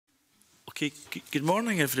Okay, good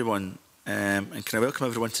morning everyone, and can I welcome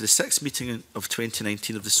everyone to the 6th meeting of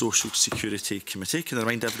 2019 of the Social Security Committee. Can I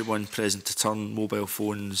remind everyone present to turn mobile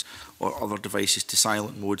phones or other devices to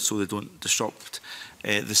silent mode so they don't disrupt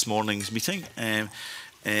this morning's meeting.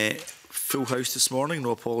 Full house this morning,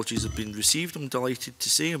 no apologies have been received, I'm delighted to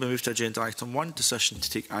say. We move to agenda item 1, decision to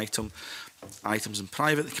take items in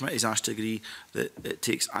private. The committee is asked to agree that it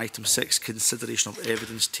takes item 6, consideration of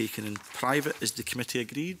evidence taken in private. Is the committee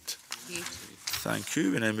agreed? Yes. Thank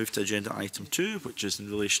you. We now move to agenda item 2, which is in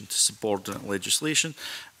relation to subordinate legislation.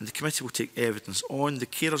 And the committee will take evidence on the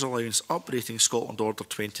Carers Allowance Uprating Scotland Order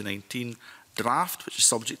 2019 draft, which is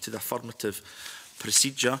subject to the affirmative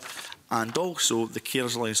procedure, and also the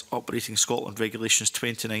Carers Allowance Uprating Scotland Regulations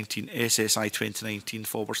 2019 SSI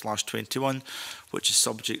 2019/21, which is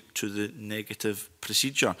subject to the negative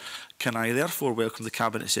procedure. Can I therefore welcome the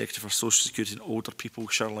Cabinet Secretary for Social Security and Older People,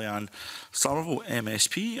 Shirley-Ann Somerville,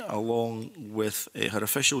 MSP, along with her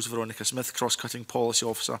officials, Veronica Smith, Cross-Cutting Policy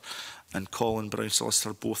Officer, and Colin Brown,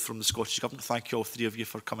 Solicitor, both from the Scottish Government. Thank you all three of you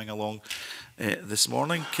for coming along this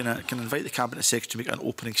morning. Can I invite the Cabinet Secretary to make an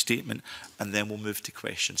opening statement, and then we'll move to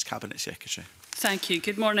questions. Cabinet Secretary. Thank you.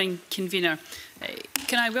 Good morning, Convener.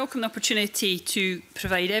 Can I welcome the opportunity to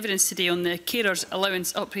provide evidence today on the Carers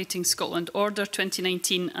Allowance Uprating Scotland Order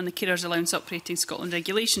 2019 and the Carers Allowance Uprating Scotland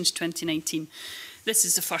Regulations 2019. This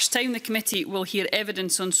is the first time the committee will hear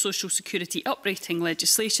evidence on social security uprating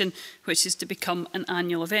legislation, which is to become an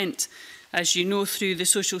annual event. As you know, through the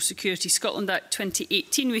Social Security Scotland Act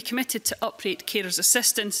 2018, we committed to uprate carers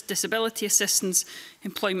assistance, disability assistance,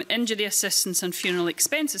 employment injury assistance and funeral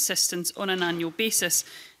expense assistance on an annual basis.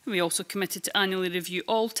 And we also committed to annually review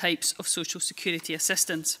all types of social security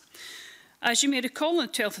assistance. As you may recall, on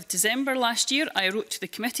the 12th of December last year, I wrote to the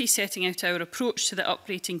committee setting out our approach to the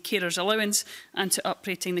uprating carers allowance and to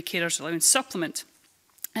uprating the carers allowance supplement,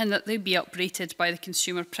 and that they be uprated by the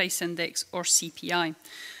Consumer Price Index or CPI.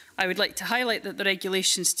 I would like to highlight that the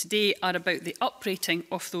regulations today are about the uprating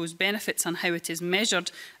of those benefits and how it is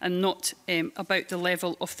measured, and not about the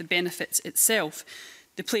level of the benefits itself.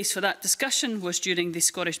 The place for that discussion was during the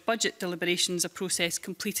Scottish Budget deliberations, a process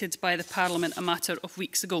completed by the Parliament a matter of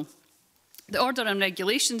weeks ago. The order and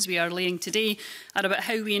regulations we are laying today are about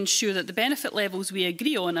how we ensure that the benefit levels we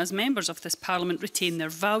agree on as members of this Parliament retain their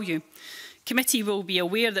value. Committee will be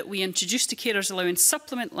aware that we introduced a carers allowance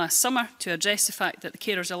supplement last summer to address the fact that the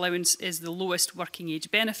carers allowance is the lowest working age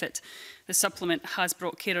benefit. The supplement has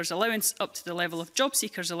brought carers allowance up to the level of job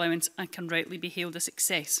seekers allowance and can rightly be hailed a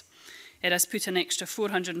success. It has put an extra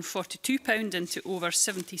 £442 into over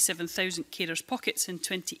 77,000 carers' pockets in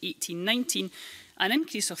 2018-19, an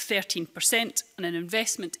increase of 13% and an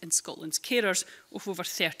investment in Scotland's carers of over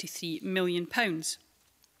 £33 million.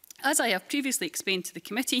 As I have previously explained to the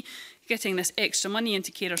committee, getting this extra money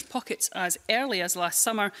into carers' pockets as early as last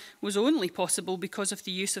summer was only possible because of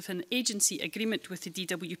the use of an agency agreement with the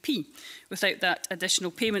DWP. Without that,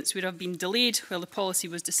 additional payments would have been delayed while the policy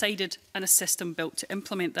was decided and a system built to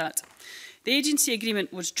implement that. The agency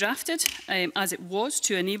agreement was drafted as it was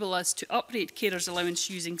to enable us to uprate carers' allowance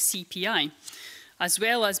using CPI. As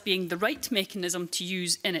well as being the right mechanism to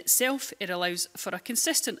use in itself, it allows for a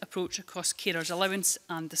consistent approach across carers' allowance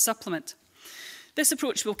and the supplement. This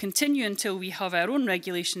approach will continue until we have our own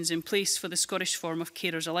regulations in place for the Scottish form of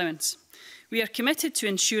carers' allowance. We are committed to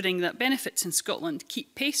ensuring that benefits in Scotland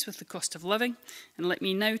keep pace with the cost of living, and let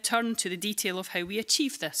me now turn to the detail of how we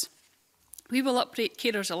achieve this. We will uprate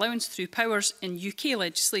carers' allowance through powers in UK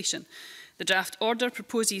legislation. The draft order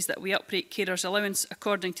proposes that we uprate carers' allowance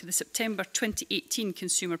according to the September 2018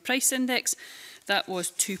 Consumer Price Index. That was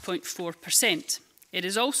 2.4%. It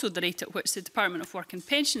is also the rate at which the Department of Work and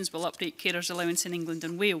Pensions will uprate carers' allowance in England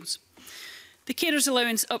and Wales. The carers'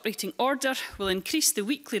 allowance uprating order will increase the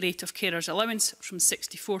weekly rate of carers' allowance from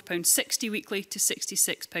 £64.60 weekly to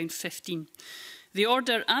 £66.15. The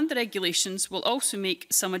order and the regulations will also make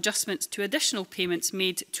some adjustments to additional payments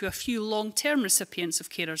made to a few long-term recipients of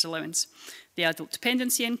carers' allowance, the adult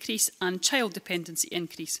dependency increase and child dependency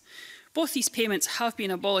increase. Both these payments have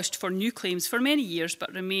been abolished for new claims for many years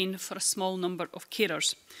but remain for a small number of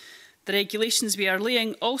carers. The regulations we are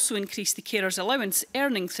laying also increase the carers' allowance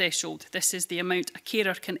earning threshold. This is the amount a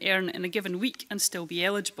carer can earn in a given week and still be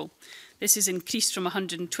eligible. This is increased from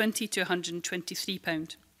 £120 to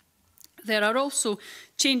 £123. There are also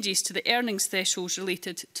changes to the earnings thresholds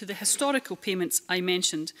related to the historical payments I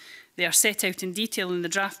mentioned. They are set out in detail in the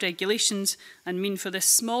draft regulations and mean for this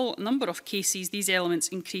small number of cases these elements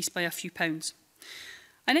increase by a few pounds.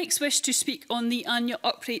 I next wish to speak on the annual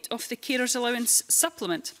uprate of the carers' allowance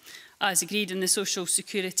supplement. As agreed in the Social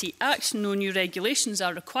Security Act, no new regulations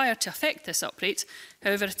are required to affect this uprate.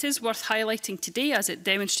 However, it is worth highlighting today, as it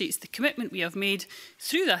demonstrates the commitment we have made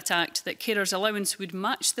through that Act, that carers' allowance would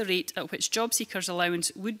match the rate at which job seekers'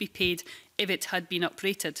 allowance would be paid if it had been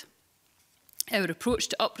uprated. Our approach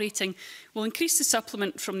to uprating will increase the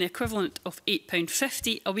supplement from the equivalent of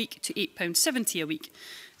 £8.50 a week to £8.70 a week.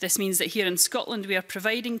 This means that here in Scotland we are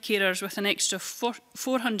providing carers with an extra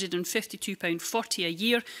 £452.40 a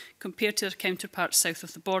year compared to their counterparts south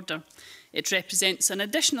of the border. It represents an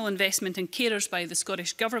additional investment in carers by the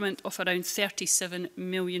Scottish Government of around £37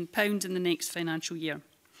 million in the next financial year.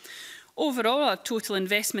 Overall, our total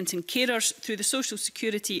investment in carers through the Social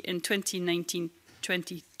Security in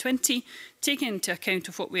 2019-2020, taking into account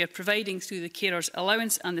of what we are providing through the carers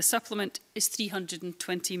allowance and the supplement, is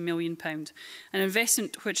 £320 million. An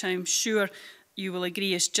investment which I am sure you will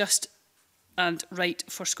agree is just and right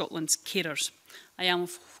for Scotland's carers. I am,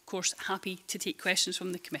 of course, happy to take questions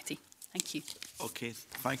from the committee. Thank you. Okay,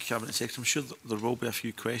 thank you, Cabinet Secretary. I'm sure there will be a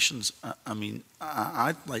few questions.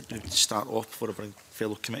 I'd like to start off before I bring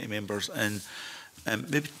fellow committee members in,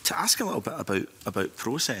 maybe to ask a little bit about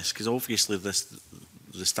process, because obviously the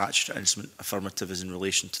statutory instrument affirmative is in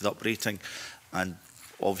relation to the uprating, and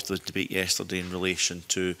obviously the debate yesterday in relation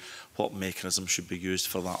to what mechanism should be used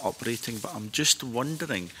for that uprating. But I'm just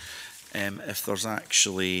wondering if there's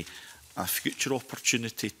actually a future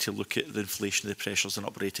opportunity to look at the inflationary pressures and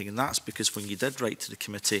uprating, and that's because when you did write to the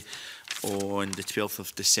committee on the 12th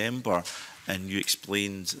of December and you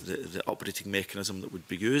explained the uprating mechanism that would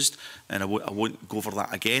be used, and I won't go over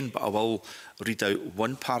that again, but I will read out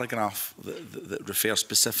one paragraph that refers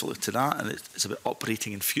specifically to that, and it's about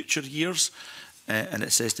uprating in future years. And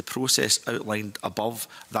it says the process outlined above,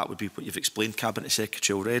 that would be what you've explained, Cabinet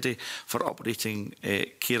Secretary, already, for uprating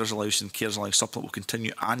carers allowance and carers allowance supplement will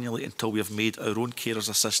continue annually until we have made our own carers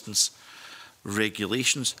assistance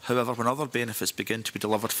regulations. However, when other benefits begin to be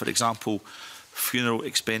delivered, for example, funeral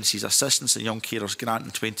expenses assistance and young carers grant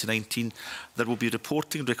in 2019, there will be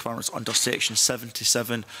reporting requirements under Section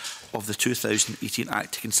 77 of the 2018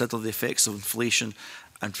 Act to consider the effects of inflation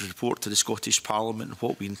and to report to the Scottish Parliament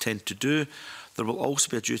what we intend to do. There will also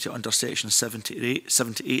be a duty under Section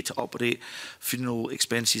 78 to uprate funeral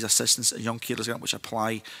expenses assistance and young carers grant which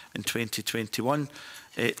apply in 2021.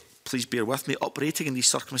 Please bear with me. Uprating in these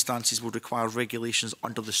circumstances will require regulations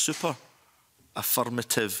under the super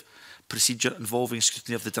affirmative procedure involving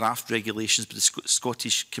scrutiny of the draft regulations by the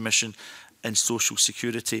Scottish Commission in Social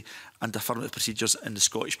Security and affirmative procedures in the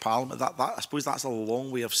Scottish Parliament. I suppose that's a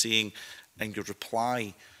long way of saying in your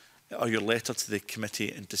reply or your letter to the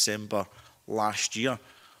committee in December last year,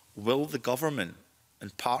 will the government, in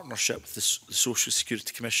partnership with the Social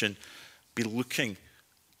Security Commission, be looking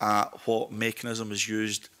at what mechanism is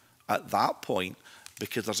used at that point?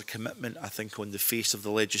 Because there's a commitment, I think, on the face of the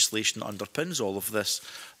legislation that underpins all of this,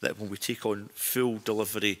 that when we take on full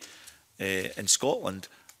delivery in Scotland,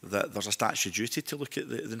 that there's a statutory duty to look at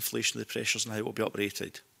the inflationary pressures and how it will be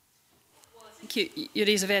uprated. Thank you. You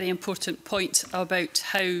raise a very important point about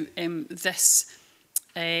how this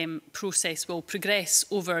process will progress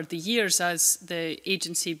over the years as the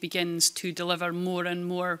agency begins to deliver more and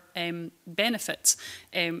more benefits.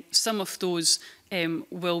 Some of those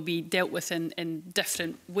will be dealt with in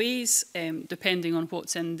different ways, depending on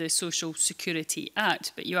what's in the Social Security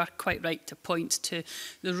Act. But you are quite right to point to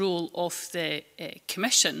the role of the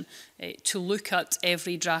Commission to look at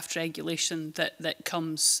every draft regulation that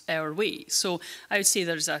comes our way. So I would say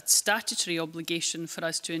there's a statutory obligation for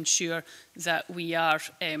us to ensure that we are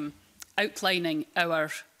outlining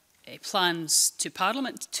our plans to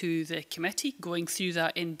Parliament, to the committee, going through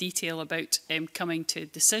that in detail about coming to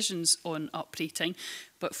decisions on uprating.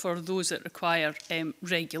 But for those that require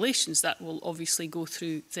regulations, that will obviously go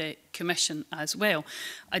through the Commission as well.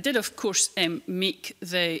 I did, of course, make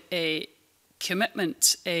the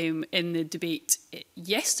commitment in the debate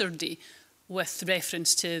yesterday with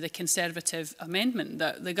reference to the Conservative amendment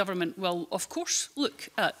that the government will, of course, look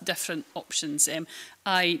at different options.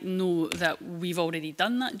 I know that we've already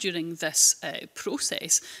done that during this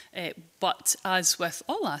process, but as with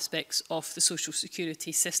all aspects of the social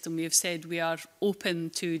security system, we have said we are open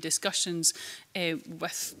to discussions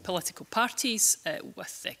with political parties,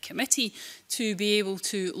 with the committee, to be able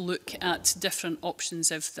to look at different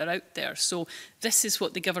options if they're out there. So this is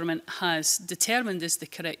what the government has determined is the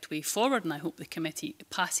correct way forward, and I hope the committee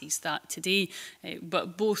passes that today.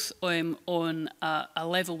 But both on a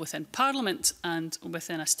level within Parliament and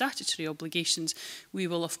within a statutory obligations, we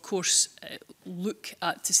will of course look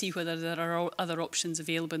at to see whether there are other options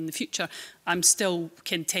available in the future. I'm still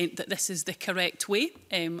content that this is the correct way,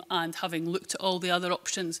 and having looked at all the other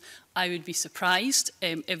options, I would be surprised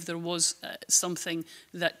if there was something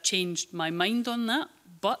that changed my mind on that.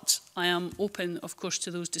 But I am open, of course,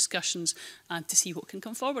 to those discussions and to see what can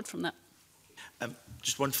come forward from that.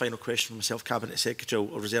 Just one final question for myself, Cabinet Secretary.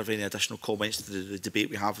 I'll reserve any additional comments to the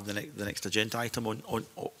debate we have in the next agenda item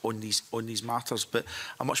on these matters. But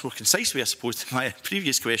a much more concise way, I suppose, to my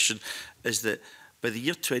previous question is that by the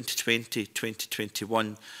year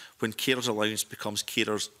 2020-2021, when carers allowance becomes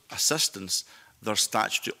carers assistance, there are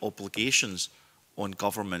statutory obligations on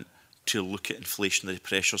government to look at inflationary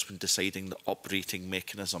pressures when deciding the operating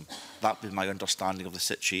mechanism. That would be my understanding of the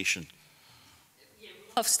situation.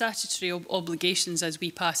 Of statutory obligations as we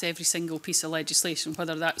pass every single piece of legislation,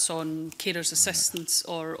 whether that's on carers assistance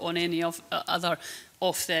or on any of other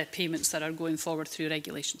of the payments that are going forward through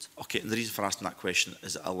regulations. Okay, and the reason for asking that question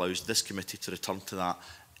is it allows this committee to return to that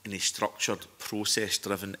in a structured,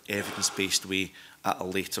 process-driven, evidence-based way at a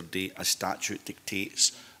later date as statute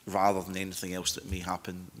dictates, rather than anything else that may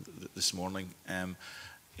happen this morning.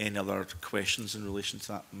 Any other questions in relation to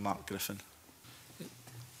that, Mark Griffin?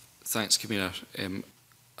 Thanks, Convener.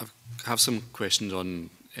 I have some questions on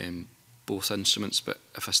both instruments, but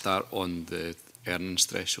if I start on the earnings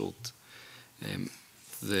threshold,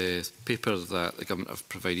 the paper that the Government have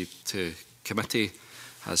provided to committee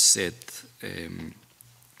has said, and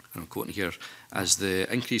I'm quoting here, as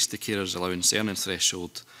the increase to carers allowance earning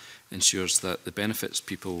threshold ensures that the benefits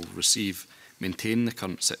people receive maintain the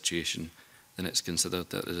current situation, then it's considered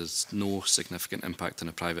that there is no significant impact on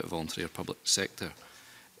the private, voluntary or public sector.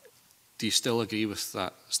 Do you still agree with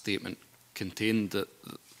that statement contained that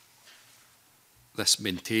this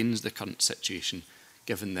maintains the current situation,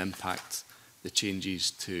 given the impact the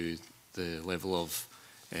changes to the level of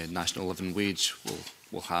national living wage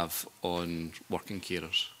will have on working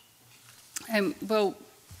carers? Well,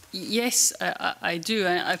 yes, I do.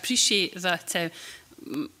 I appreciate that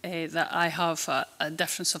that I have a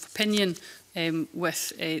difference of opinion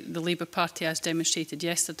with the Labour Party, as demonstrated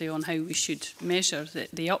yesterday, on how we should measure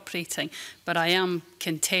the uprating. But I am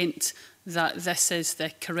content that this is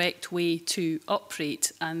the correct way to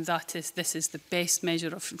uprate, and that this is the best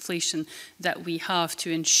measure of inflation that we have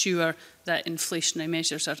to ensure that inflationary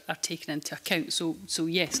measures are taken into account. So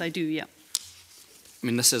yes, I do, yeah. I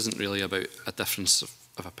mean, this isn't really about a difference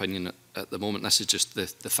of opinion at the moment. This is just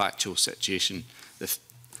the factual situation. The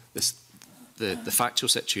factual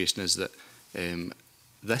situation is that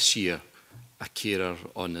this year a carer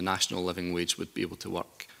on the national living wage would be able to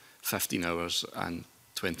work 15 hours and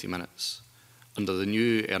 20 minutes. Under the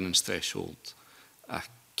new earnings threshold, a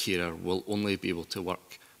carer will only be able to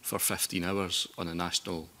work for 15 hours on a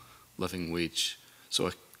national living wage.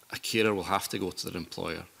 So a carer will have to go to their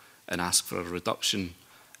employer and ask for a reduction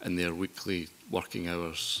in their weekly working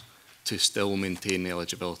hours to still maintain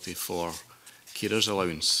eligibility for carers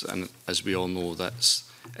allowance. And as we all know,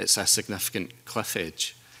 it's a significant cliff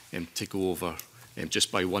edge to go over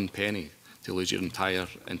just by 1 penny to lose your entire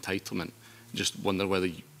entitlement. Just wonder whether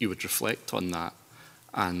you would reflect on that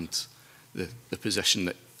and the position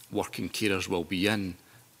that working carers will be in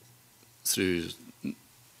through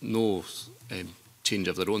no change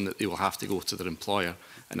of their own, that they will have to go to their employer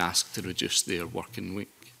and ask to reduce their working week.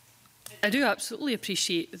 I do absolutely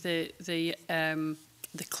appreciate the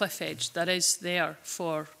cliff edge that is there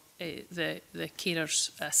for the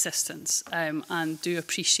carers' assistance, and do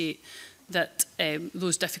appreciate that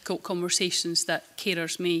those difficult conversations that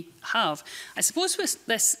carers may have. I suppose what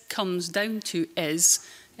this comes down to is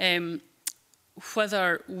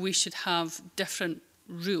whether we should have different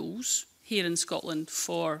rules here in Scotland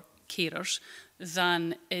for carers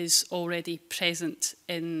than is already present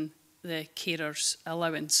in the carers'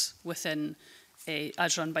 allowance within,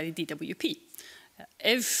 as run by the DWP.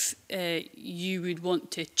 If you would want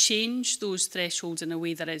to change those thresholds in a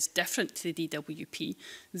way that is different to the DWP,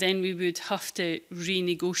 then we would have to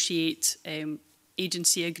renegotiate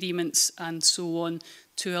agency agreements and so on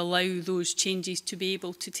to allow those changes to be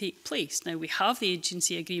able to take place. Now, we have the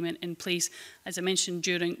agency agreement in place, as I mentioned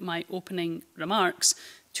during my opening remarks,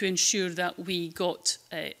 to ensure that we got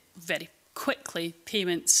very quickly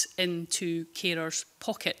payments into carers'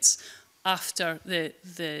 pockets after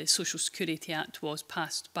the Social Security Act was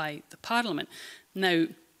passed by the Parliament. Now,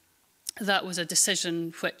 that was a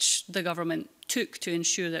decision which the government took to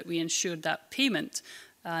ensure that we ensured that payment.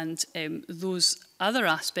 And those other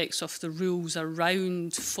aspects of the rules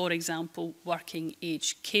around, for example, working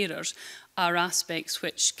age carers, are aspects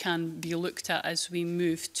which can be looked at as we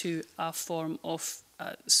move to a form of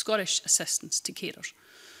Scottish assistance to carers.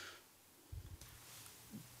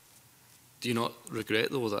 Do you not regret,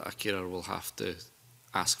 though, that a carer will have to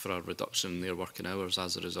ask for a reduction in their working hours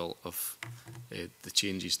as a result of the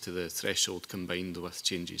changes to the threshold combined with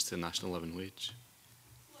changes to the national living wage?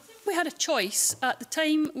 We had a choice at the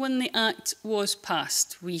time when the Act was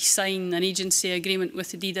passed. We signed an agency agreement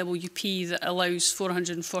with the DWP that allows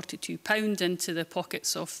 £442 into the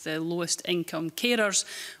pockets of the lowest income carers,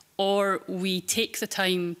 or we take the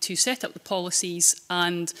time to set up the policies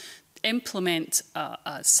and implement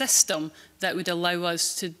a system that would allow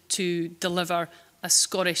us to deliver a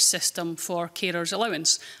Scottish system for carers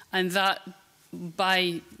allowance. And that,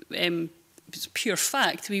 by pure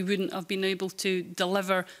fact, we wouldn't have been able to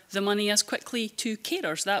deliver the money as quickly to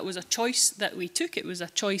carers. That was a choice that we took. It was a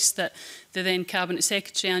choice that the then Cabinet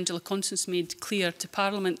Secretary, Angela Constance, made clear to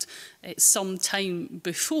Parliament some time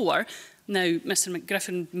before. Now, Mr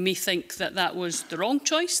McGriffin may think that that was the wrong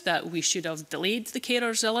choice, that we should have delayed the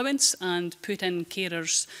carers allowance and put in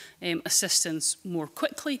carers assistance more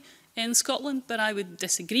quickly in Scotland, but I would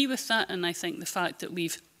disagree with that, and I think the fact that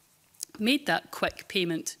we've made that quick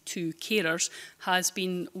payment to carers has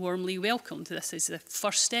been warmly welcomed. This is the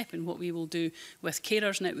first step in what we will do with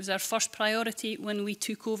carers, and it was our first priority when we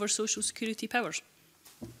took over social security powers.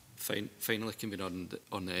 Finally,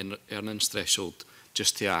 on the earnings threshold,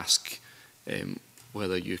 just to ask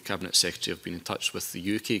whether you, Cabinet Secretary, have been in touch with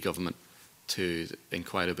the UK Government to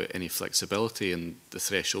inquire about any flexibility in the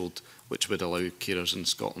threshold which would allow carers in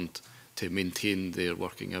Scotland to maintain their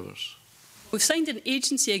working hours? We've signed an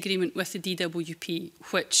agency agreement with the DWP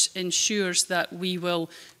which ensures that we will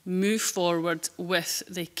move forward with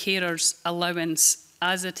the carers allowance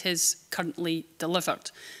as it is currently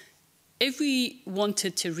delivered. If we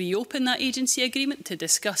wanted to reopen that agency agreement to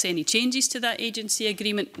discuss any changes to that agency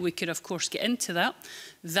agreement, we could of course get into that.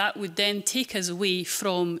 That would then take us away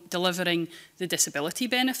from delivering the disability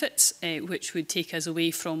benefits, which would take us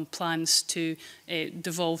away from plans to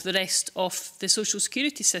devolve the rest of the social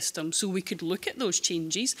security system. So we could look at those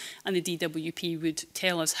changes, and the DWP would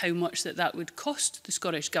tell us how much that would cost the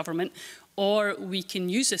Scottish Government, or we can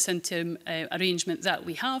use this interim arrangement that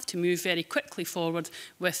we have to move very quickly forward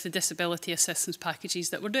with the disability assistance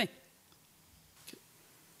packages that we're doing.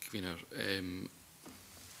 Convener,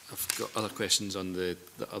 I've got other questions on the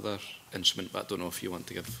other instrument, but I don't know if you want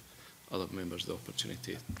to give other members the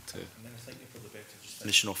opportunity to... I think you're probably better just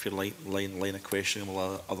finishing off your line of questioning and we'll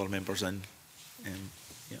allow other members in.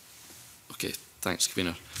 Yeah. Okay, thanks,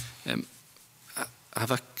 Convener. I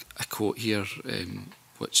have a quote here,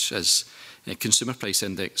 which is, consumer price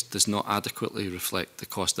index does not adequately reflect the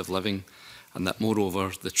cost of living, and that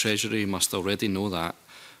moreover the Treasury must already know that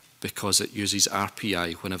because it uses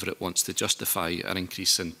RPI whenever it wants to justify an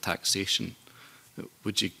increase in taxation.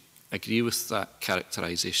 Would you agree with that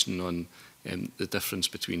characterisation on the difference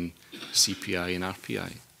between CPI and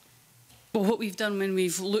RPI? Well, what we've done when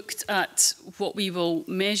we've looked at what we will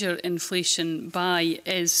measure inflation by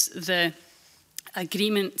is the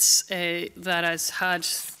agreements that has had,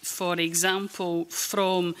 for example,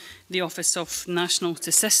 from the Office of National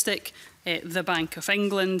Statistics, the Bank of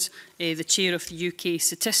England, the chair of the UK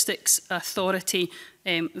Statistics Authority,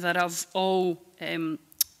 that have all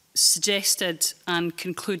suggested and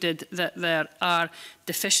concluded that there are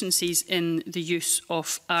deficiencies in the use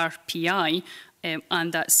of RPI,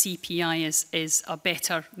 and that CPI is a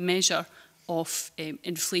better measure of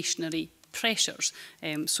inflationary pressures.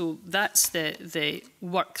 So that's the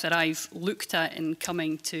work that I've looked at in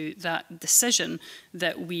coming to that decision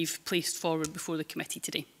that we've placed forward before the committee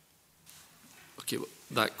today. Okay, well,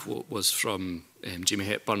 that quote was from Jamie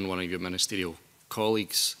Hepburn, one of your ministerial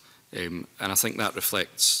colleagues, and I think that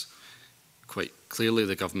reflects quite clearly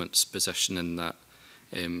the government's position in that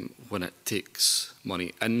when it takes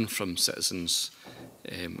money in from citizens,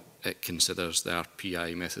 it considers the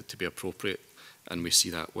RPI method to be appropriate, and we see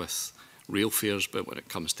that with rail fares, but when it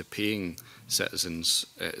comes to paying citizens,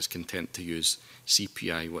 it is content to use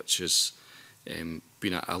CPI, which has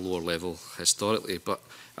been at a lower level historically. But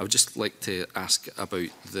I would just like to ask about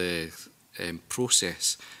the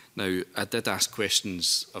process. Now, I did ask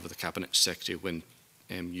questions of the Cabinet Secretary when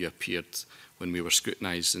you appeared, when we were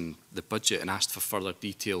scrutinising the budget, and asked for further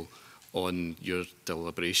detail on your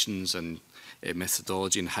deliberations and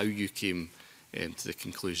methodology and how you came to the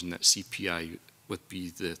conclusion that CPI would be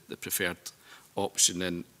the preferred option.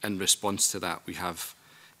 And in response to that, we have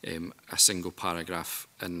a single paragraph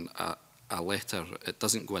in a letter. It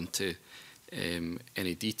doesn't go into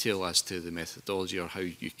any detail as to the methodology or how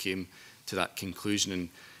you came to that conclusion. And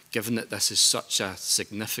given that this is such a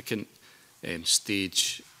significant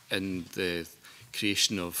stage in the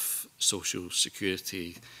creation of social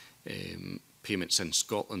security payments in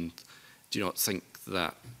Scotland, do you not think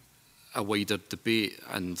that a wider debate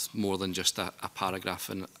and more than just a paragraph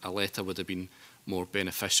in a letter would have been more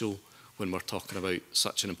beneficial when we're talking about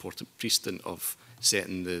such an important precedent of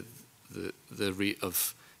setting the rate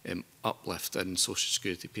of uplift in social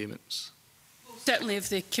security payments? Certainly, if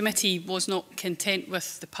the committee was not content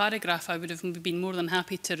with the paragraph, I would have been more than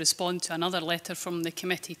happy to respond to another letter from the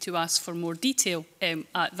committee to ask for more detail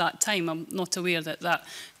at that time. I'm not aware that that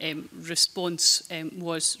response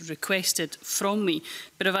was requested from me.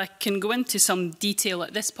 But if I can go into some detail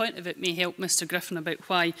at this point, if it may help Mr Griffin, about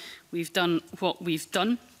why we've done what we've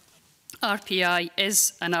done. RPI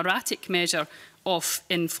is an erratic measure of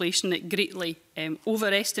inflation. It greatly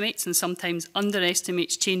overestimates and sometimes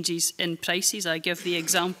underestimates changes in prices. I give the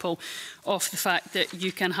example of the fact that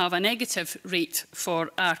you can have a negative rate for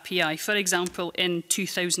RPI. For example, in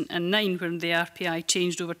 2009, when the RPI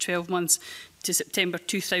changed over 12 months to September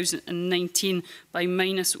 2019 by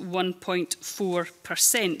minus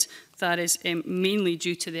 1.4%. That is mainly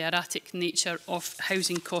due to the erratic nature of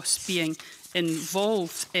housing costs being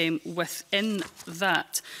involved within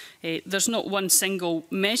that. There's not one single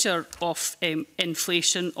measure of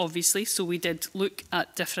inflation, obviously, so we did look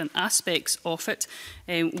at different aspects of it.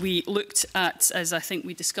 We looked at, as I think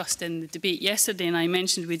we discussed in the debate yesterday, and I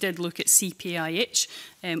mentioned we did look at CPIH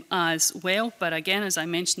as well. But again, as I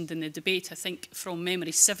mentioned in the debate, I think from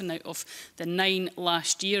memory, 7 out of the 9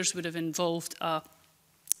 last years would have involved a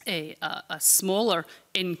smaller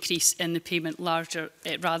increase in the payment, larger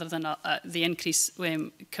rather than the increase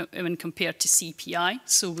when compared to CPI.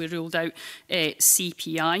 So we ruled out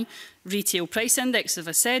CPI. Retail price index, as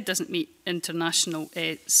I said, doesn't meet international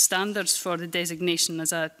standards for the designation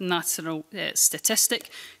as a national statistic.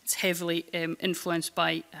 It's heavily influenced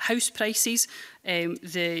by house prices.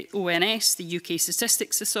 The ONS, the UK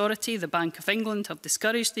Statistics Authority, the Bank of England have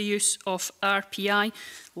discouraged the use of RPI.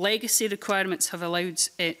 Legacy requirements have allowed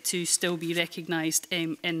it to still be recognised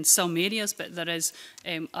in some areas, but there is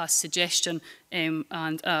a suggestion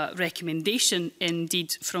and a recommendation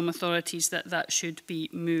indeed from authorities that that should be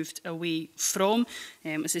moved away from.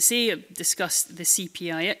 As I say, I've discussed the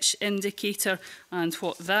CPIH indicator and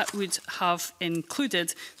what that would have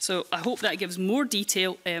included. So I hope that gives more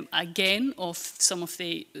detail again of some of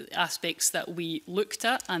the aspects that we looked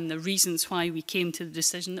at and the reasons why we came to the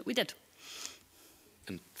decision that we did.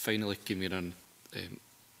 And finally, Convener,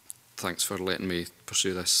 thanks for letting me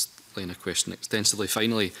pursue this line of question extensively.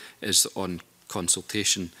 Finally, is on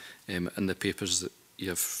consultation. In the papers that you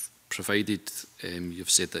have provided, you've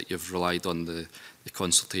said that you've relied on the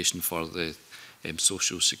consultation for the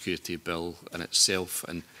social security bill in itself.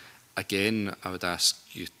 And again, I would ask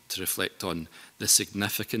you to reflect on the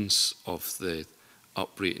significance of the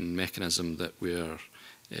uprating mechanism that we're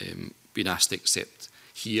being asked to accept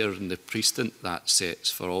here in the precedent that sets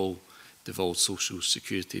for all devolved social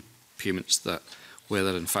security payments, that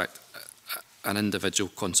whether in fact an individual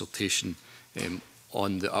consultation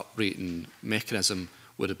on the uprating mechanism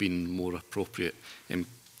would have been more appropriate,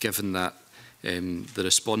 given that the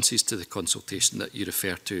responses to the consultation that you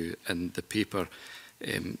refer to in the paper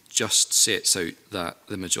just sets out that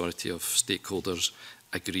the majority of stakeholders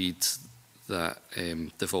agreed that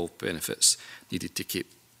devolved benefits needed to keep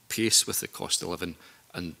pace with the cost of living,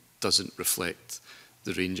 and doesn't reflect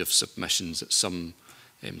the range of submissions that some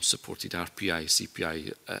supported RPI,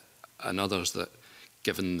 CPI and others, that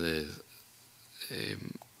given the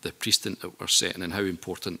precedent that we're setting and how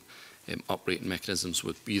important uprating mechanisms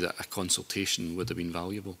would be, that a consultation would have been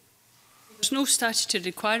valuable. There's no statutory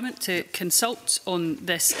requirement to consult on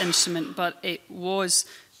this instrument, but it was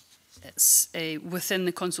within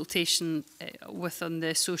the consultation within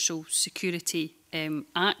the Social Security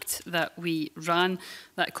Act that we ran.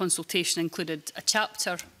 That consultation included a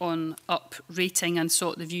chapter on uprating and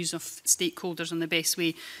sought the views of stakeholders on the best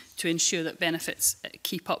way to ensure that benefits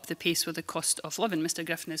keep up the pace with the cost of living. Mr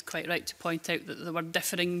Griffin is quite right to point out that there were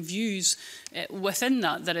differing views within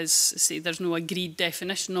that. There's no agreed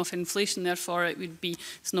definition of inflation, therefore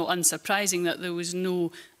it's not unsurprising that there was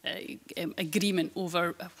no agreement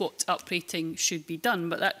over what uprating should be done.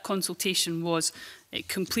 But that consultation was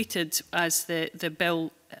completed as the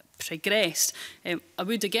bill progressed. I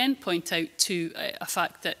would again point out to a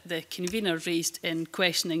fact that the convener raised in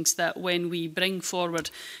questionings, that when we bring forward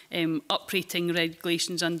uprating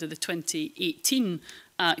regulations under the 2018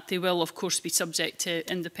 Act, they will of course be subject to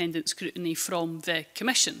independent scrutiny from the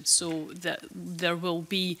Commission, so that there will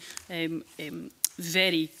be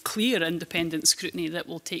very clear independent scrutiny that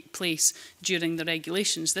will take place during the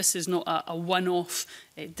regulations. This is not a one-off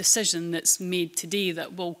decision that's made today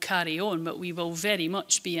that will carry on, but we will very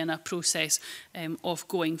much be in a process of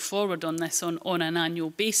going forward on this on an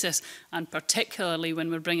annual basis, and particularly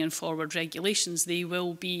when we're bringing forward regulations, they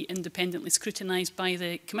will be independently scrutinised by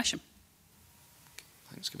the Commission.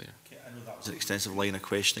 Thanks, Convener. Okay, I know that was an extensive line of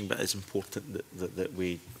questioning, but it's important that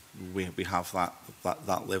we have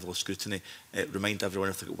that level of scrutiny. Remind everyone,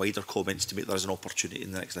 if they've got wider comments to make, there is an opportunity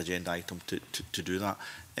in the next agenda item to do that.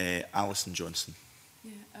 Alison Johnson.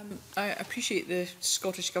 Yeah, I appreciate the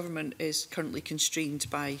Scottish Government is currently constrained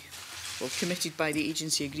by, well, committed by the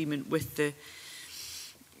agency agreement with the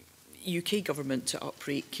UK Government to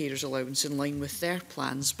uprate carers allowance in line with their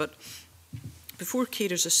plans, but before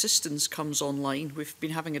carers assistance comes online, we've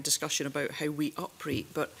been having a discussion about how we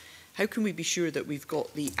uprate, but how can we be sure that we've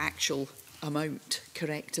got the actual amount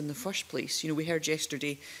correct in the first place? You know, we heard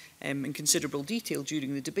yesterday in considerable detail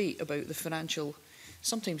during the debate about the financial,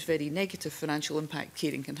 sometimes very negative financial impact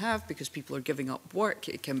caring can have because people are giving up work.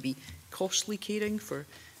 It can be costly caring for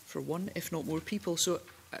one, if not more people. So,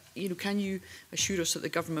 you know, can you assure us that the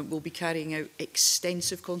government will be carrying out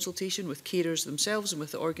extensive consultation with carers themselves and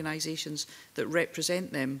with the organisations that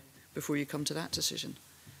represent them before you come to that decision?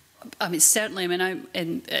 I mean, certainly, I mean, I'm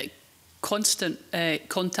in constant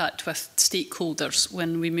contact with stakeholders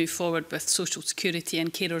when we move forward with social security,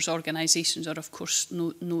 and carers organisations are of course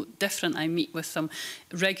no different. I meet with them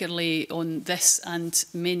regularly on this and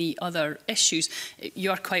many other issues.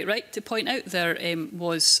 You are quite right to point out there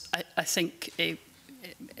was, I think,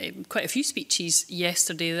 quite a few speeches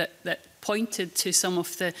yesterday that pointed to some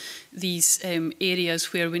of these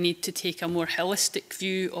areas where we need to take a more holistic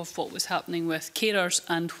view of what was happening with carers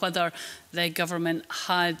and whether the government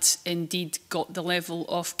had indeed got the level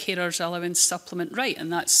of carers allowance supplement right.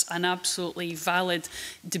 And that's an absolutely valid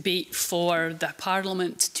debate for the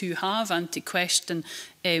Parliament to have and to question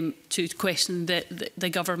the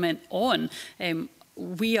government on.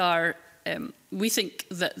 We think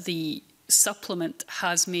that the supplement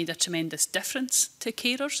has made a tremendous difference to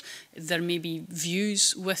carers. There may be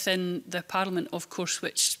views within the Parliament, of course,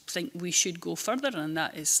 which think we should go further, and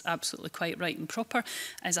that is absolutely quite right and proper.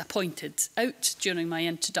 As I pointed out during my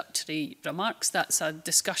introductory remarks, that's a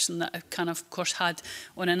discussion that I've of course, had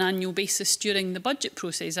on an annual basis during the budget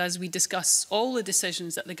process as we discuss all the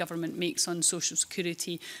decisions that the government makes on social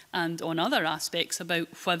security and on other aspects about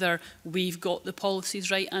whether we've got the policies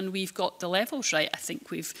right and we've got the levels right. I think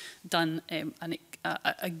we've done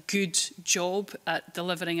a good job at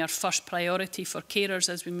delivering our first priority for carers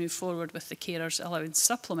as we move forward with the carers allowance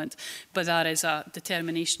supplement, but that is a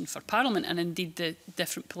determination for Parliament and indeed the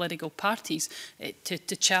different political parties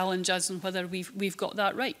to challenge us on whether we've got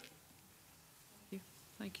that right.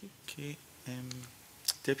 Thank you. Okay,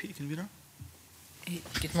 Deputy Convener.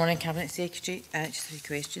 Good morning, Cabinet Secretary. Just 3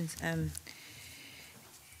 questions.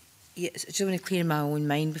 Yes, I just want to clear my own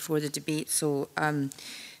mind before the debate. So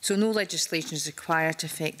no legislation is required to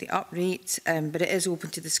affect the uprate, but it is open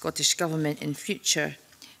to the Scottish Government in future,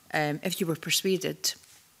 if you were persuaded,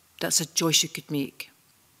 that's a choice you could make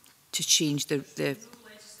to change the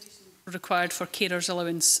required for carers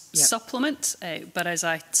allowance supplement, but as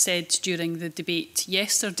I said during the debate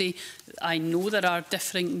yesterday, I know there are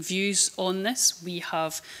differing views on this. We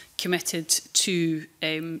have committed to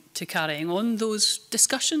carrying on those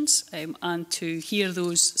discussions and to hear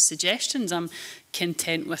those suggestions. I'm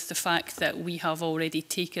content with the fact that we have already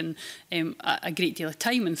taken a great deal of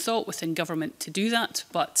time and thought within government to do that,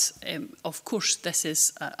 but of course this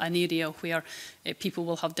is an area where people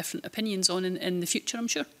will have different opinions on in the future, I'm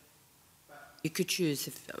sure. You could choose, so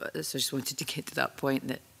I just wanted to get to that point,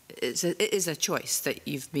 that it is a choice that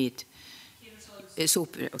you've made. It's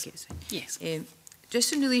open. Okay, sorry. Yes.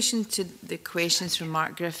 Just in relation to the questions from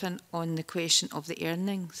Mark Griffin on the question of the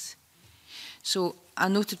earnings. So I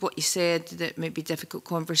noted what you said, that it might be difficult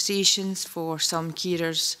conversations for some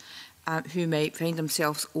carers who might find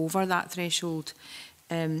themselves over that threshold.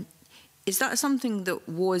 Is that something that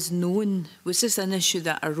was known? Was this an issue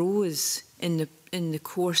that arose in the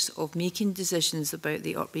course of making decisions about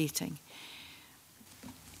the uprating?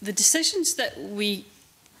 The decisions that we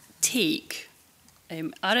take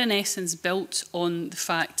are in essence built on the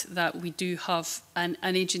fact that we do have an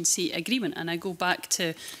agency agreement. And I go back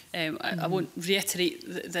to, I won't reiterate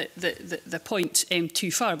the point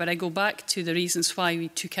too far, but I go back to the reasons why we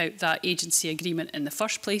took out that agency agreement in the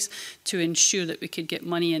first place, to ensure that we could get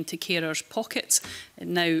money into carers' pockets.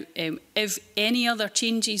 Now, if any other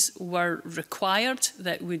changes were required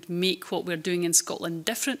that would make what we're doing in Scotland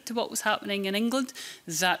different to what was happening in England,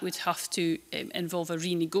 that would have to involve a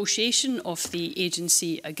renegotiation of the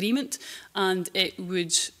agency agreement, and it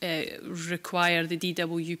would require the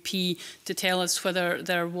DWP to tell us whether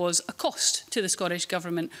there was a cost to the Scottish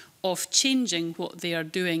Government of changing what they are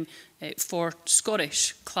doing for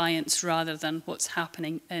Scottish clients rather than what's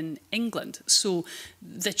happening in England. So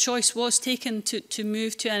the choice was taken to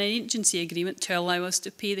move to an agency agreement to allow us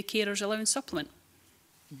to pay the carers' allowance supplement.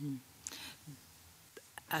 Mm-hmm.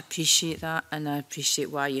 I appreciate that, and I appreciate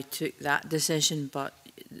why you took that decision, but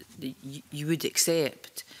you would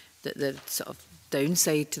accept that the sort of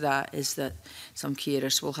downside to that is that some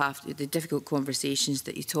carers will have the difficult conversations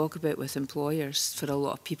that you talk about with employers for a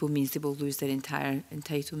lot of people means they will lose their entire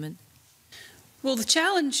entitlement. Well, the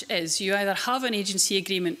challenge is you either have an agency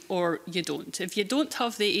agreement or you don't. If you don't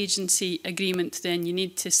have the agency agreement, then you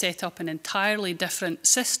need to set up an entirely different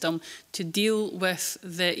system to deal with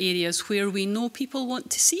the areas where we know people want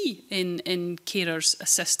to see in carers'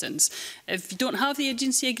 assistance. If you don't have the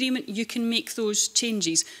agency agreement, you can make those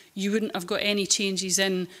changes. You wouldn't have got any changes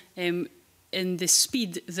in the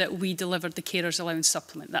speed that we delivered the carers' allowance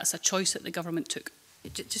supplement. That's a choice that the government took.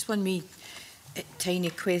 Just one wee tiny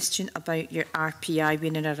question about your RPI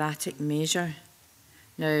being an erratic measure.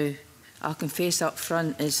 Now, I'll confess up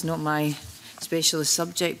front, it's not my specialist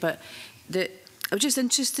subject, but I was just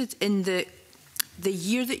interested in the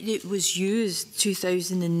year that it was used,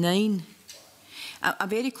 2009. I'm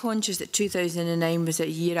very conscious that 2009 was a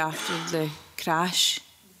year after the crash,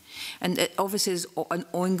 and it obviously is an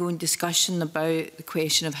ongoing discussion about the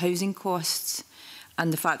question of housing costs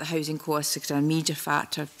and the fact that housing costs are a major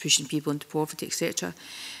factor pushing people into poverty, etc.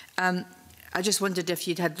 I just wondered if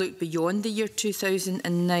you'd had looked beyond the year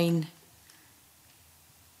 2009.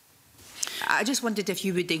 I just wondered if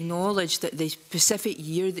you would acknowledge that the specific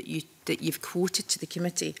year that you've quoted to the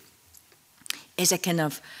committee is a kind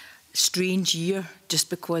of strange year, just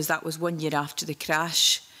because that was 1 year after the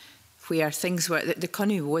crash, where things were the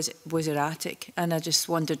economy was erratic, and I just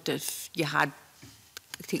wondered if you had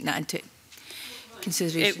taken that into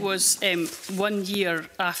consideration. It was 1 year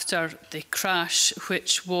after the crash,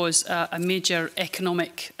 which was a major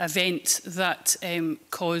economic event that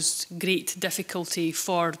caused great difficulty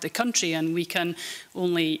for the country, and we can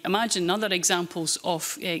only imagine other examples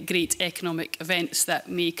of great economic events that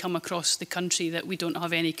may come across the country that we don't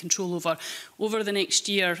have any control over the next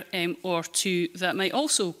year or two, that might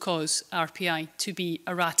also cause RPI to be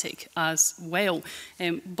erratic as well.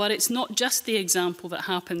 But it's not just the example that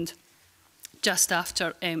happened just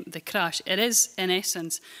after the crash. It is, in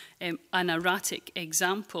essence, an erratic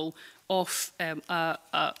example of a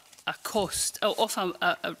cost, of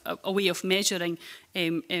a way of measuring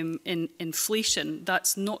inflation.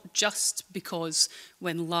 That's not just because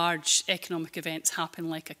when large economic events happen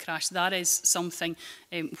like a crash. That is something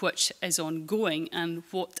which is ongoing, and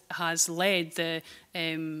what has led the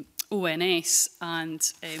ONS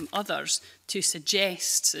and others to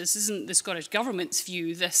suggest, this isn't the Scottish Government's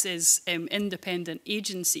view, this is independent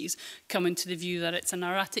agencies coming to the view that it's an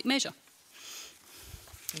erratic measure.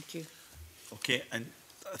 Thank you. Okay, and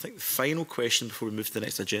I think the final question before we move to the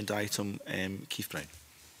next agenda item, Keith Brown.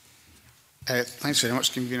 Thanks very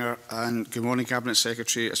much, Convener, and good morning, Cabinet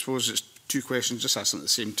Secretary. I suppose it's two questions, just asked them at the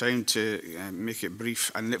same time to make it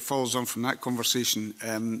brief, and it follows on from that conversation.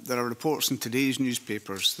 There are reports in today's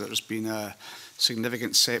newspapers that there's been a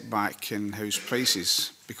significant setback in house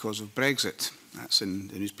prices because of Brexit. That's in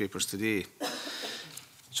the newspapers today.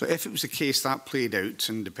 So if it was the case that played out,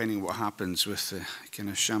 and depending on what happens with the kind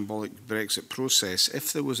of shambolic Brexit process,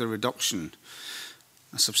 if there was a reduction,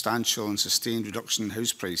 a substantial and sustained reduction in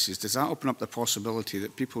house prices, does that open up the possibility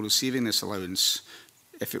that people receiving this allowance,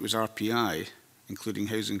 if it was RPI, including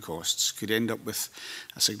housing costs, could end up with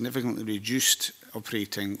a significantly reduced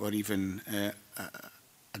operating or even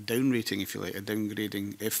a down rating, if you like, a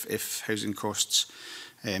downgrading, if housing costs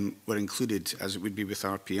were included, as it would be with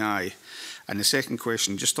RPI? And the second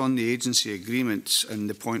question, just on the agency agreements and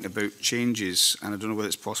the point about changes, and I don't know whether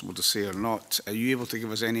it's possible to say or not, are you able to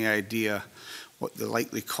give us any idea what the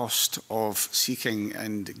likely cost of seeking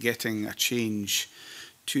and getting a change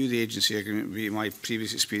to the agency agreement? My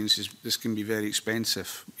previous experience is this can be very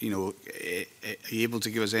expensive. You know, are you able to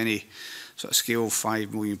give us any sort of scale,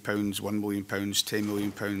 £5 million, £1 million, £10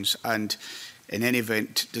 million? And in any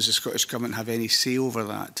event, does the Scottish Government have any say over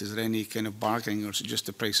that? Is there any kind of bargaining, or is it just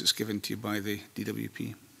the price that's given to you by the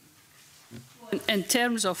DWP? In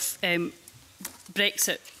terms of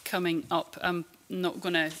Brexit coming up, I'm not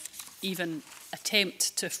going to even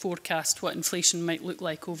attempt to forecast what inflation might look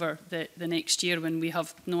like over the next year, when we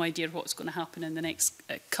have no idea what's going to happen in the next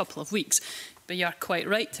couple of weeks. But you are quite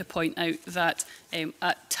right to point out that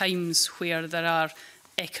at times where there are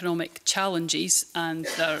economic challenges and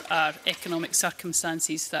there are economic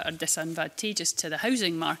circumstances that are disadvantageous to the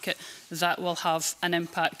housing market, that will have an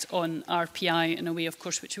impact on RPI in a way, of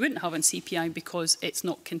course, which it wouldn't have on CPI, because it's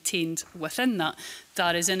not contained within that.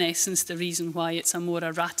 That is, in essence, the reason why it's a more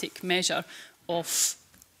erratic measure of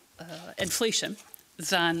inflation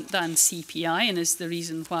than CPI, and is the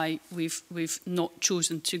reason why we've not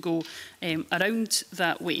chosen to go around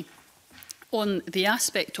that way. On the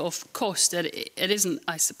aspect of cost, it isn't,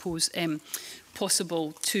 I suppose,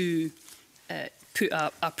 possible to put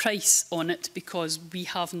a price on it, because we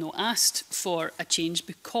have not asked for a change,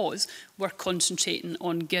 because we're concentrating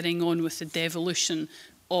on getting on with the devolution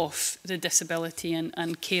of the disability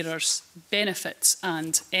and carers' benefits,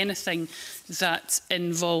 and anything that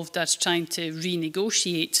involved us trying to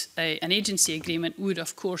renegotiate an agency agreement would,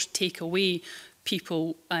 of course, take away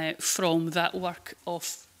people from that work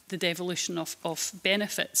of the devolution of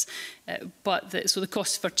benefits. So the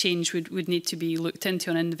cost for change would need to be looked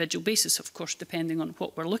into on an individual basis, of course, depending on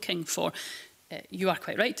what we're looking for. You are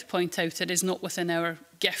quite right to point out it is not within our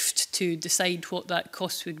gift to decide what that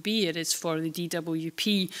cost would be. It is for the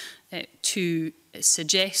DWP to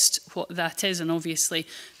suggest what that is, and obviously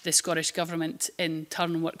the Scottish Government in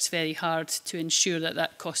turn works very hard to ensure that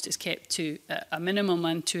that cost is kept to a minimum,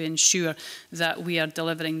 and to ensure that we are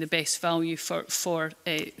delivering the best value for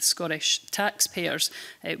Scottish taxpayers.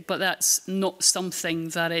 But that's not something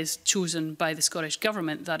that is chosen by the Scottish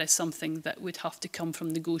Government. That is something that would have to come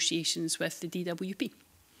from negotiations with the DWP.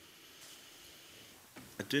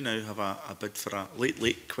 I do now have a bid for a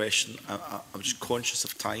late question. I'm just conscious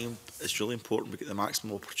of time. It's really important we get the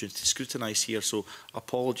maximum opportunity to scrutinise here. So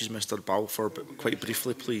apologies, Mr Balfour, but quite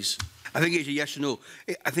briefly, please. I think it's a yes or no.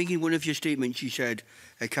 I think in one of your statements you said,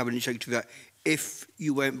 Cabinet Secretary, that if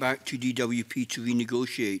you went back to DWP to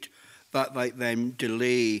renegotiate, that might then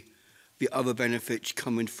delay the other benefits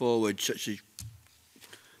coming forward, such as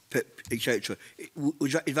PIP, etc.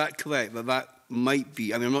 Is that correct? That might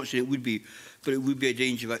be, I mean, I'm not saying it would be, but it would be a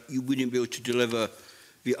danger that you wouldn't be able to deliver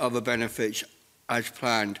the other benefits as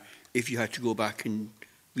planned if you had to go back and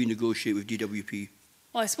renegotiate with DWP?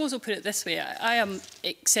 Well, I suppose I'll put it this way. I am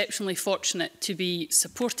exceptionally fortunate to be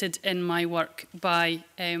supported in my work by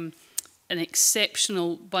an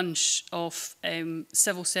exceptional bunch of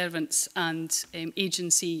civil servants and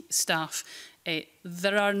agency staff.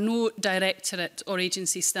 There are no directorate or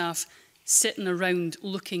agency staff sitting around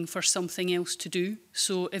looking for something else to do.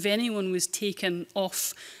 So if anyone was taken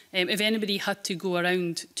off, if anybody had to go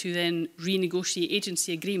around to then renegotiate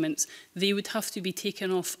agency agreements, they would have to be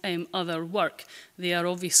taken off other work. They are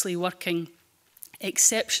obviously working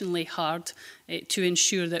exceptionally hard to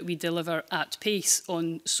ensure that we deliver at pace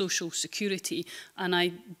on social security, and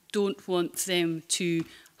I don't want them to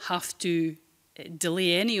have to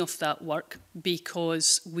delay any of that work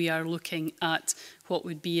because we are looking at what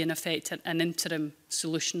would be in effect an interim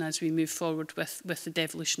solution as we move forward with the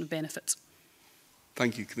devolution of benefits.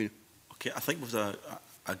 Thank you, Commissioner. Okay, I think we've had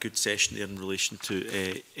a good session there in relation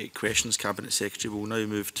to questions, Cabinet Secretary. We'll now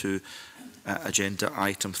move to agenda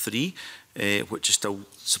item 3, which is still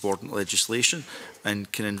subordinate legislation,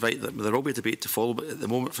 and can invite that there will be a debate to follow, but at the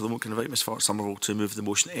moment, for the moment, can invite Ms Somerville to move the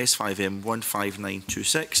motion S5M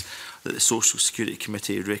 15926 that the Social Security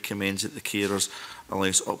Committee recommends that the Carers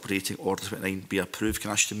Allowance Operating Order 29 be approved. Can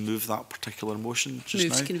I ask you to move that particular motion just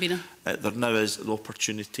Moves, now? Convener. There now is the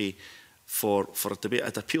opportunity for a debate.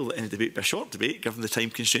 I'd appeal that any debate be a short debate, given the time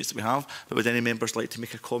constraints that we have. But would any members like to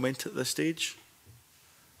make a comment at this stage?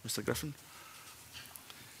 Mr Griffin?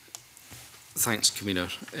 Thanks, Convener.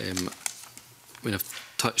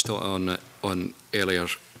 I've touched on earlier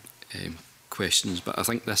questions, but I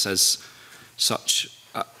think this is such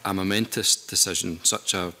a momentous decision,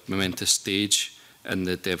 such a momentous stage in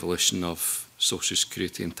the devolution of social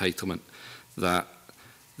security entitlement, that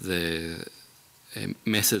the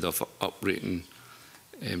method of uprating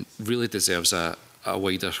really deserves a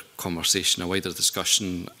wider conversation, a wider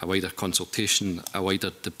discussion, a wider consultation, a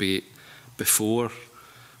wider debate before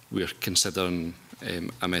we're considering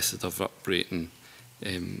a method of uprating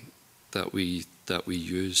that we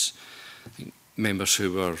use. I think members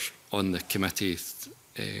who were on the committee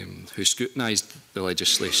who scrutinised the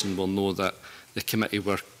legislation will know that the committee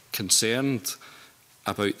were concerned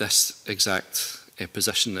about this exact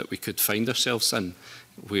position that we could find ourselves in,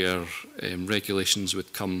 where regulations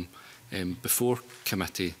would come before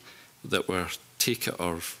committee that were take it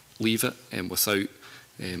or leave it without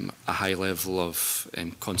a high level of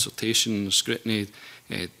consultation, scrutiny,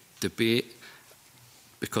 debate,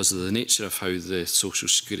 because of the nature of how the Social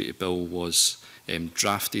Security Bill was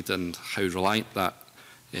drafted and how reliant that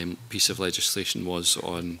piece of legislation was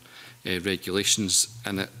on regulations.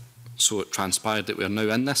 And so it transpired that we are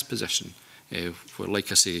now in this position where,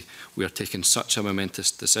 like I say, we are taking such a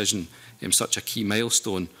momentous decision, such a key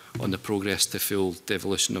milestone on the progress to full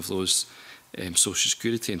devolution of those social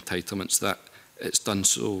security entitlements, that it's done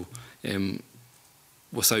so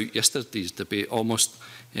without yesterday's debate, almost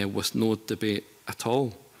with no debate at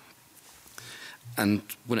all. And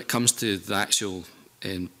when it comes to the actual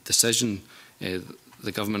decision,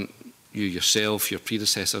 the government, you yourself, your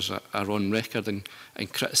predecessors are on record in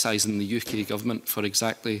criticising the UK government for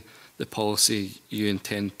exactly the policy you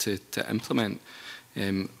intend to implement.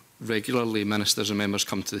 Regularly, ministers and members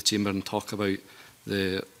come to the Chamber and talk about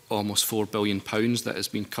the almost £4 billion that has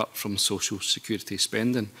been cut from social security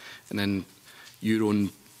spending. And then your own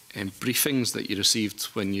briefings that you received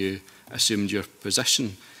when you assumed your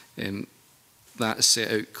position, that is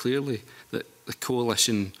set out clearly that the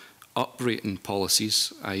coalition uprating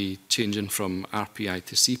policies, i.e. changing from RPI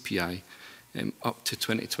to CPI, up to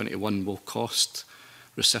 2021 will cost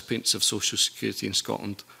recipients of social security in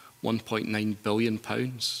Scotland £1.9 billion.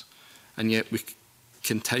 And yet we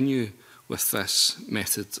continue with this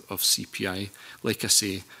method of CPI, like I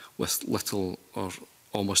say, with little or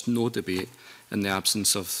almost no debate, in the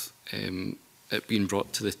absence of it being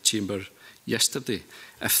brought to the Chamber yesterday.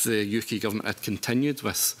 If the UK government had continued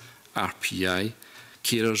with RPI,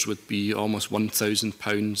 carers would be almost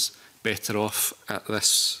 £1,000 better off at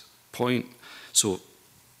this point. So,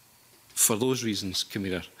 for those reasons,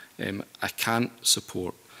 Convener, I can't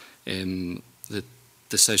support the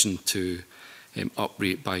decision to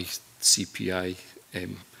uprate by CPI,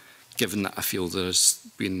 given that I feel there has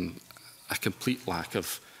been a complete lack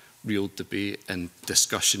of real debate and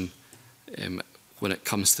discussion when it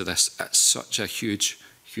comes to this at such a huge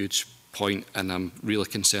point, and I'm really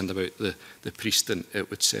concerned about the precedent it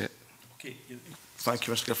would set. Okay. Thank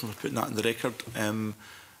you, Mr Griffin, for putting that in the record.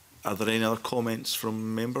 Are there any other comments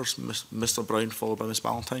from members? Mr Brown, followed by Ms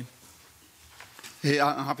Ballantyne.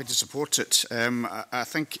 I'm happy to support it. I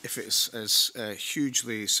think if it's as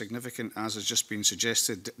hugely significant as has just been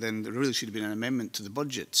suggested, then there really should have been an amendment to the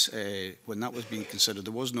budget. When that was being considered,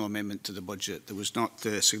 there was no amendment to the budget. There was not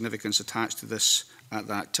the significance attached to this at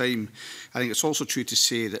that time. I think it's also true to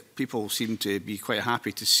say that people seem to be quite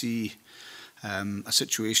happy to see a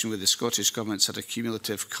situation where the Scottish Government's had a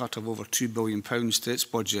cumulative cut of over £2 billion to its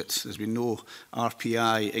budget. There's been no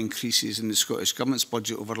RPI increases in the Scottish Government's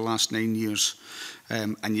budget over the last 9 years.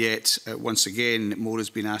 And yet, once again, more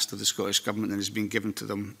has been asked of the Scottish Government than has been given to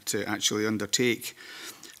them to actually undertake.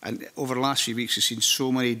 And over the last few weeks, we've seen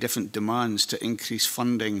so many different demands to increase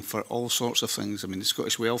funding for all sorts of things. I mean, the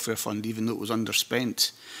Scottish Welfare Fund, even though it was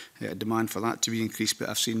underspent, a demand for that to be increased, but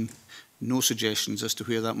I've seen no suggestions as to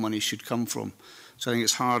where that money should come from. So I think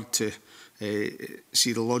it's hard to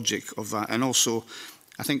see the logic of that. And also,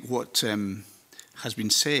 I think what has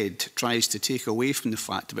been said tries to take away from the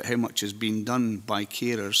fact about how much has been done by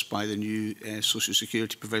carers by the new social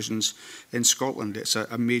security provisions in Scotland. It's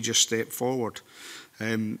a major step forward.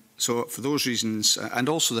 So for those reasons, and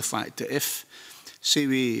also the fact that if, say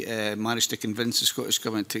we managed to convince the Scottish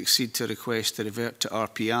Government to accede to a request to revert to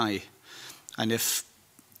RPI, and if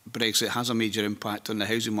Brexit has a major impact on the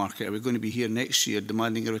housing market, are we going to be here next year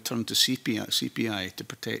demanding a return to CPI to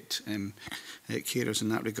protect carers in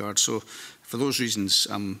that regard? So for those reasons,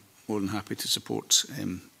 I'm more than happy to support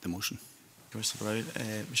the motion. Mr Brown.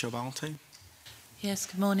 Michelle Ballantyne. Yes,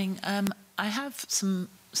 good morning. I have some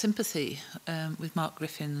sympathy with Mark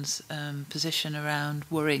Griffin's position around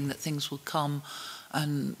worrying that things will come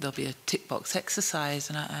and there'll be a tick box exercise,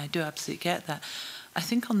 and I do absolutely get that. I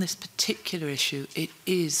think on this particular issue, it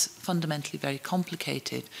is fundamentally very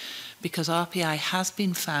complicated because RPI has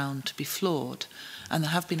been found to be flawed, and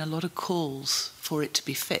there have been a lot of calls for it to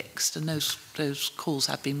be fixed, and those calls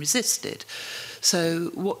have been resisted.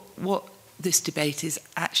 So what this debate is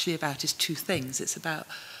actually about is two things. It's about,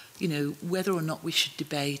 you know, whether or not we should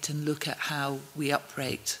debate and look at how we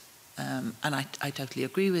uprate. And I totally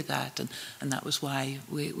agree with that, and that was why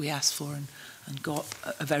we asked for and got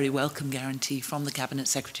a very welcome guarantee from the Cabinet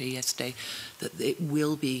Secretary yesterday that it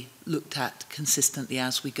will be looked at consistently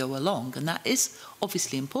as we go along, and that is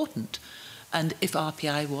obviously important. And if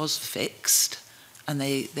RPI was fixed and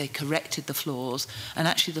they corrected the flaws. And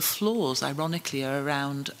actually the flaws, ironically, are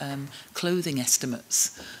around clothing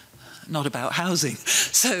estimates, not about housing.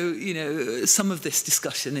 So, you know, some of this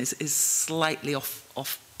discussion is slightly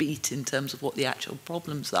offbeat in terms of what the actual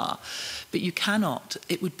problems are. But you cannot,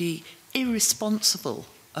 it would be irresponsible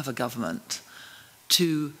of a government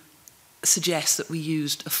to suggest that we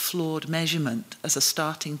used a flawed measurement as a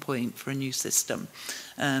starting point for a new system.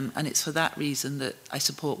 And it's for that reason that I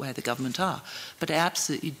support where the government are. But I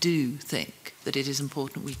absolutely do think that it is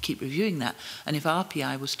important we keep reviewing that. And if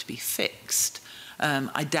RPI was to be fixed,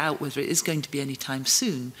 I doubt whether it is going to be any time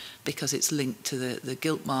soon, because it's linked to the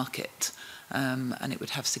gilt market. And it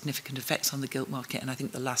would have significant effects on the gilt market. And I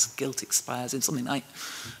think the last gilt expires in something like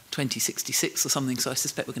 2066 or something. So I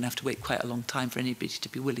suspect we're going to have to wait quite a long time for anybody to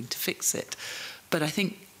be willing to fix it. But I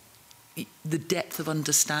think the depth of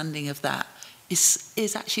understanding of that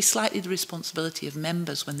is actually slightly the responsibility of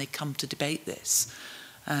members when they come to debate this.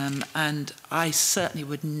 And I certainly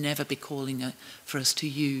would never be calling for us to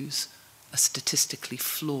use a statistically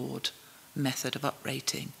flawed method of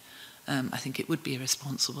uprating. I think it would be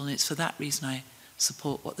irresponsible, and it's for that reason I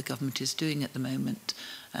support what the government is doing at the moment.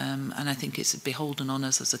 And I think it's beholden on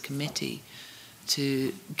us as a committee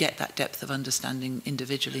to get that depth of understanding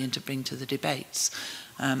individually and to bring to the debates.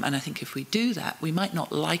 And I think if we do that, we might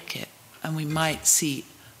not like it, and we might see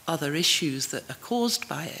other issues that are caused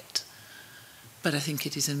by it. But I think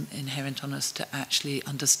it is inherent on us to actually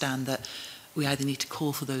understand that we either need to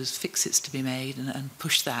call for those fixes to be made and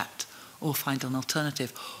push that, or find an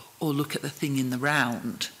alternative, or look at the thing in the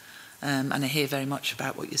round. And I hear very much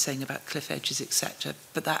about what you're saying about cliff edges, etc.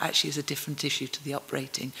 But that actually is a different issue to the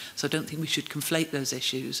uprating. So I don't think we should conflate those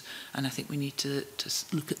issues. And I think we need to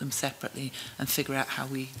look at them separately and figure out how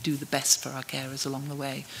we do the best for our carers along the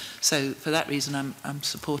way. So for that reason, I'm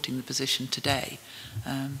supporting the position today.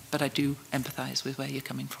 But I do empathise with where you're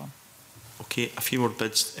coming from. Okay, a few more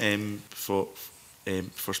bids for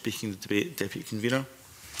speaking in the debate, Deputy Convener.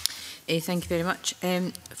 Thank you very much.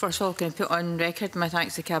 First of all, can I put on record my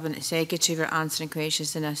thanks to the Cabinet Secretary for answering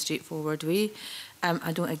questions in a straightforward way.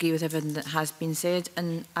 I don't agree with everything that has been said,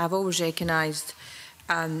 and I've always recognised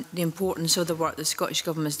the importance of the work the Scottish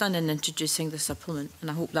Government has done in introducing the supplement, and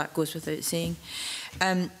I hope that goes without saying.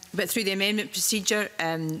 But through the amendment procedure,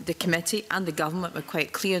 the committee and the Government were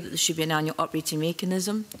quite clear that there should be an annual uprating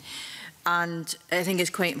mechanism. And I think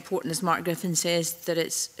it's quite important, as Mark Griffin says, that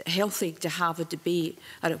it's healthy to have a debate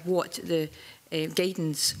at what the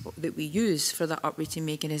guidance that we use for that uprating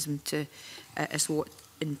mechanism to is what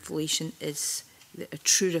inflation is, a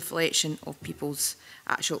true reflection of people's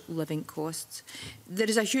actual living costs. There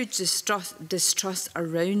is a huge distrust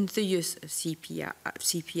around the use of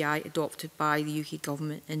CPI adopted by the UK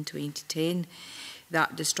Government in 2010.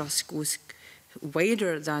 That distrust goes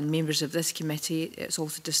wider than members of this committee. It's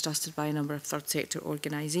also distrusted by a number of third sector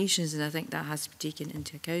organisations, and I think that has to be taken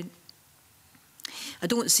into account. I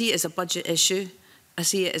don't see it as a budget issue. I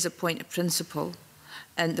see it as a point of principle,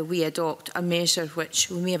 and that we adopt a measure which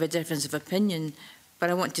we may have a difference of opinion, but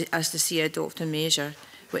I want us to see adopt a measure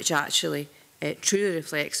which actually truly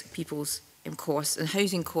reflects people's costs, and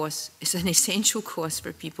housing costs is an essential cost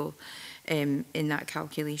for people in that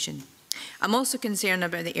calculation. I'm also concerned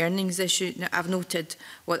about the earnings issue. Now, I've noted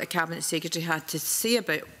what the Cabinet Secretary had to say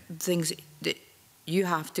about things that you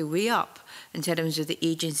have to weigh up in terms of the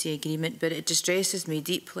agency agreement, but it distresses me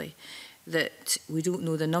deeply that we don't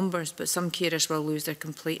know the numbers, but some carers will lose their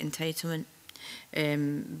complete entitlement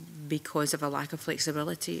because of a lack of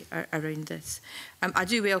flexibility around this. I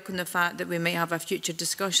do welcome the fact that we might have a future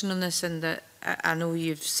discussion on this, and that I know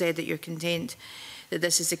you've said that you're content that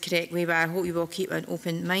this is the correct way, but I hope you will keep an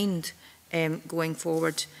open mind going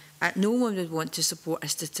forward. No one would want to support a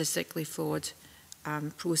statistically flawed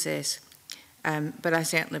process, but I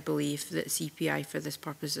certainly believe that CPI for the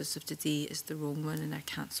purposes of today is the wrong one, and I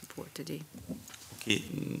can't support today. Okay,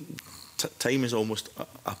 time is almost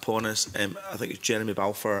upon us. I think it's Jeremy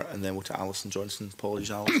Balfour, and then we'll to Alison Johnson.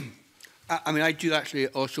 Apologies, Alison. I mean, I do actually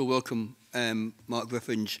also welcome Mark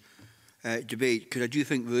Griffin's debate, because I do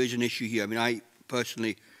think there is an issue here. I mean, I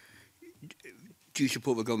personally do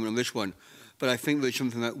support the government on this one, but I think there's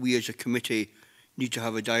something that we as a committee need to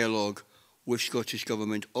have a dialogue with Scottish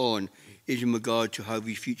Government on, is in regard to how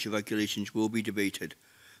these future regulations will be debated.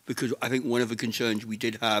 Because I think one of the concerns we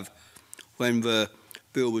did have when the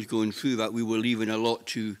bill was going through, that we were leaving a lot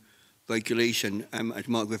to regulation, as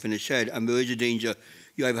Mark Griffin has said, and there is a danger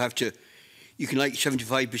you either have to, you can like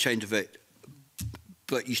 75% of it,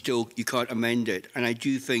 but you can't amend it. And I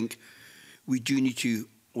do think we do need to,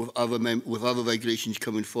 with other regulations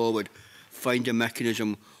coming forward, find a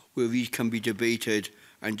mechanism where these can be debated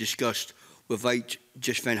and discussed without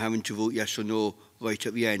just then having to vote yes or no right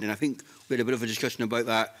at the end. And I think we had a bit of a discussion about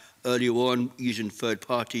that earlier on, using third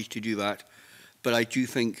parties to do that. But I do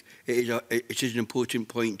think it is an important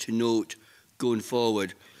point to note going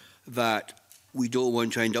forward that we don't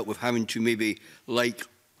want to end up with having to maybe like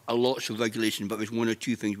a lots of regulation, but there's one or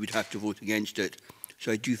two things we'd have to vote against it.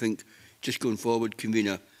 So I do think just going forward,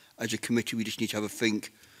 Convener, as a committee, we just need to have a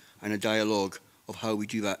think and a dialogue of how we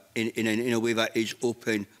do that in a way that is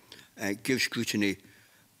open, gives scrutiny,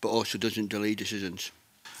 but also doesn't delay decisions.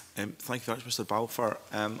 Thank you very much, Mr Balfour.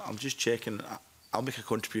 I'm just checking. I'll make a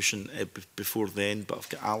contribution before then, but I've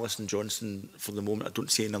got Alison Johnson for the moment. I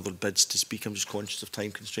don't see any other bids to speak. I'm just conscious of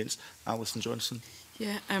time constraints. Alison Johnson.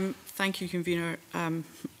 Yeah, thank you, Convener.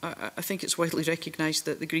 I think it's widely recognised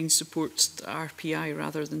that the Greens supports the RPI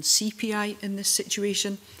rather than CPI in this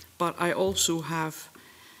situation, but I also have,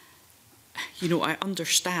 I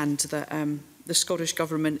understand that the Scottish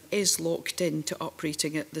Government is locked into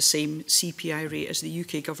operating at the same CPI rate as the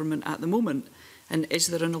UK Government at the moment. And is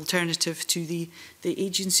there an alternative to the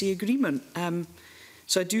agency agreement?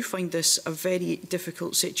 So I do find this a very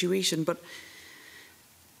difficult situation, but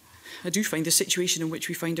I do find the situation in which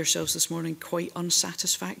we find ourselves this morning quite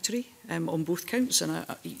unsatisfactory on both counts. And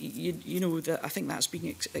that I think that's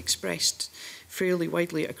being expressed fairly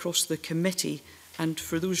widely across the committee. And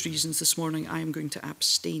for those reasons this morning, I am going to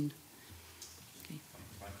abstain. Okay.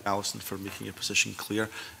 Alison, for making your position clear.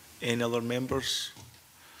 Any other members?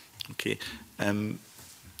 Okay.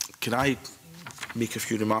 Can I make a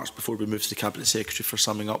few remarks before we move to the Cabinet Secretary for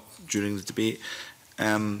summing up during the debate?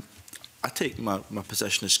 I take my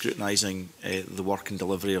position as scrutinising the work and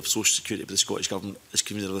delivery of social security by the Scottish Government as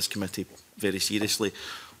convener of this committee very seriously.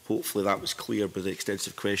 Hopefully that was clear by the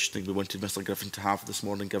extensive questioning we wanted Mr Griffin to have this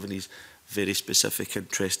morning, given his very specific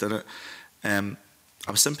interest in it. I'm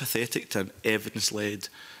sympathetic to an evidence-led,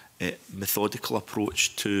 methodical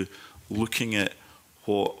approach to looking at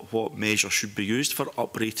what measures should be used for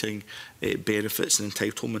operating benefits and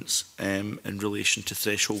entitlements in relation to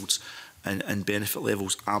thresholds and benefit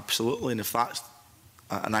levels. Absolutely. And if that's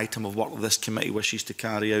an item of work that this committee wishes to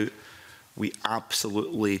carry out, we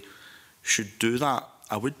absolutely should do that.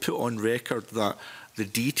 I would put on record that the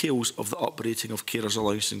details of the operating of Carers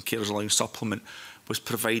Allowance and Carers Allowance Supplement was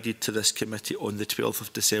provided to this committee on the 12th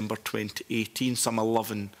of December 2018, some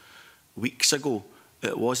 11 weeks ago.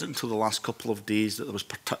 It wasn't until the last couple of days that there was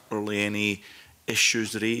particularly any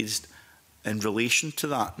issues raised in relation to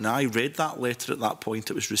that. Now, I read that letter at that point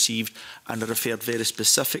it was received, and I referred very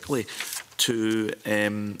specifically to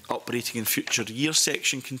operating in future year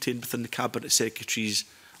section contained within the Cabinet Secretary's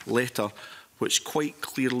letter, which quite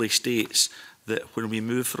clearly states that when we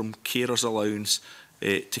move from carers allowance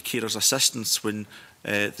to carers assistance, when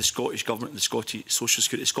the Scottish Government and the Scottish Social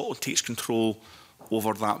Security Scotland takes control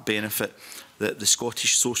over that benefit, that the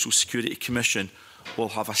Scottish Social Security Commission will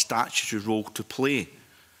have a statutory role to play.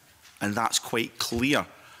 And that's quite clear.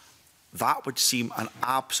 That would seem an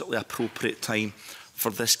absolutely appropriate time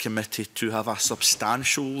for this committee to have a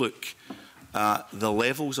substantial look at the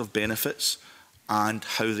levels of benefits and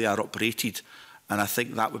how they are operated. And I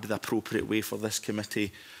think that would be the appropriate way for this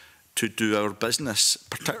committee to do our business,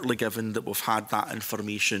 particularly given that we've had that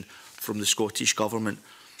information from the Scottish Government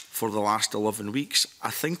for the last 11 weeks. I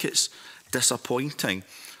think it's disappointing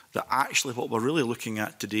that actually what we're really looking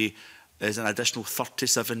at today is an additional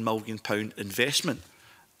 £37 million investment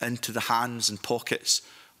into the hands and pockets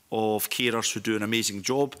of carers who do an amazing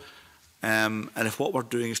job. And if what we're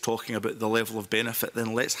doing is talking about the level of benefit,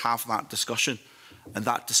 then let's have that discussion. And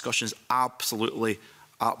that discussion is absolutely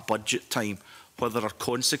at budget time. Whether there are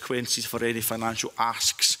consequences for any financial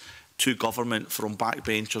asks to government from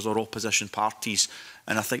backbenchers or opposition parties.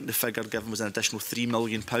 And I think the figure given was an additional £3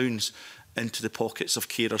 million into the pockets of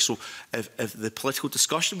carers. So if the political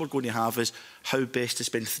discussion we're going to have is how best to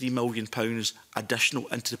spend £3 million additional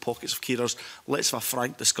into the pockets of carers, let's have a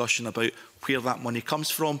frank discussion about where that money comes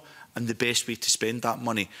from and the best way to spend that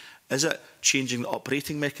money. Is it changing the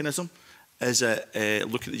operating mechanism? Is it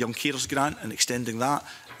looking at the Young Carers Grant and extending that?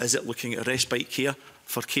 Is it looking at respite care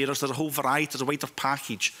for carers? There's a whole variety, there's a wider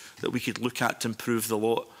package that we could look at to improve the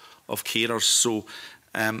lot of carers. So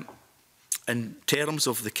in terms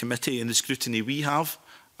of the committee and the scrutiny we have,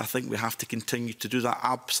 I think we have to continue to do that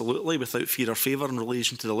absolutely without fear or favour in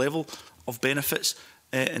relation to the level of benefits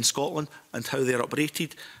in Scotland and how they are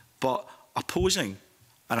operated. But opposing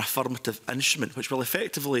an affirmative instrument, which will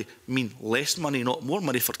effectively mean less money, not more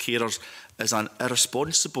money for carers, is an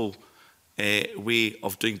irresponsible way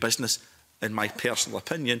of doing business, in my personal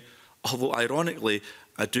opinion. Although, ironically,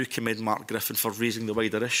 I do commend Mark Griffin for raising the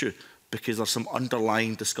wider issue, because there's some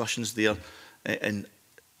underlying discussions there in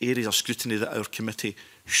areas of scrutiny that our committee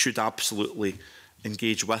should absolutely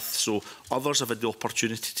engage with. So others have had the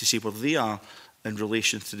opportunity to say where they are in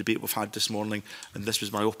relation to the debate we've had this morning, and this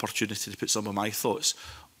was my opportunity to put some of my thoughts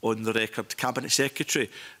on the record. Cabinet Secretary,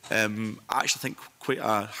 I actually think quite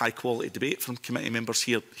a high quality debate from committee members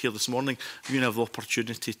here this morning. You have the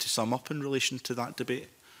opportunity to sum up in relation to that debate.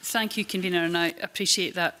 Thank you, Convener, and I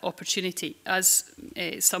appreciate that opportunity. As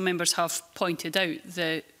some members have pointed out,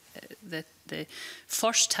 the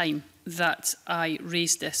first time that I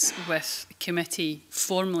raised this with committee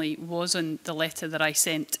formally was on the letter that I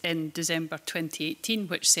sent in December 2018,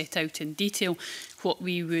 which set out in detail what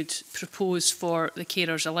we would propose for the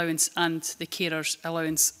carers allowance and the carers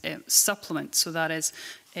allowance supplement. So that is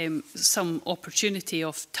some opportunity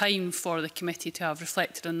of time for the committee to have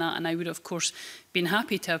reflected on that, and I would of course been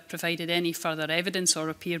happy to have provided any further evidence or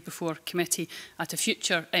appear before committee at a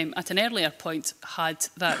future, at an earlier point, had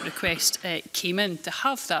that request came in to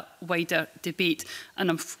have that wider debate, and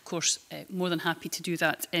I'm of course more than happy to do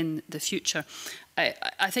that in the future.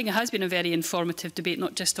 I think it has been a very informative debate,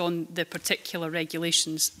 not just on the particular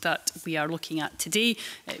regulations that we are looking at today,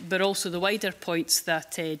 but also the wider points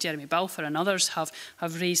that Jeremy Balfour and others have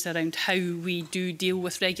raised around how we do deal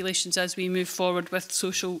with regulations as we move forward with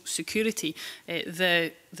social security.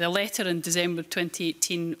 The letter in December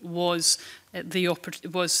 2018 was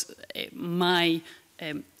my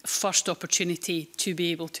first opportunity to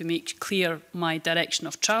be able to make clear my direction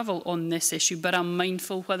of travel on this issue, but I'm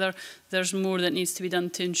mindful whether there's more that needs to be done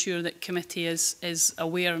to ensure that committee is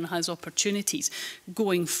aware and has opportunities.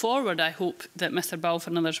 Going forward, I hope that Mr Balfour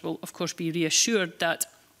and others will of course be reassured that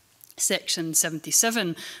Section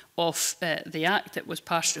 77 of the Act that was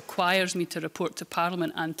passed requires me to report to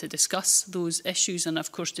Parliament and to discuss those issues, and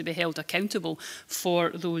of course to be held accountable for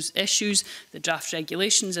those issues. The draft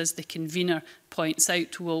regulations, as the convener points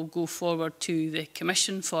out, will go forward to the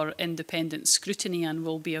Commission for independent scrutiny and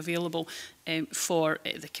will be available for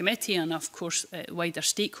the committee and of course wider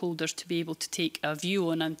stakeholders to be able to take a view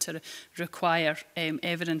on and to require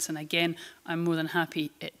evidence. And again, I'm more than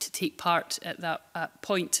happy to take part at that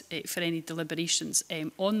point for any deliberations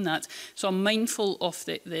on that. So I'm mindful of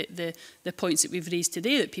the points that we've raised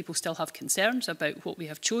today, that people still have concerns about what we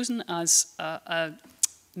have chosen as a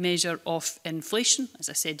measure of inflation. As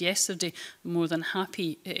I said yesterday, I'm more than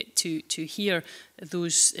happy to hear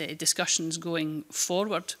those discussions going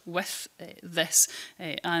forward with this.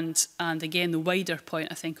 And again, the wider point,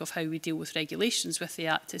 I think, of how we deal with regulations with the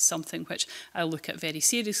Act is something which I'll look at very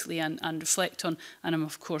seriously and reflect on. And I'm,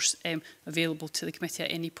 of course, available to the committee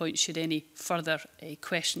at any point should any further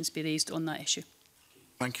questions be raised on that issue.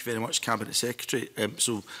 Thank you very much, Cabinet Secretary.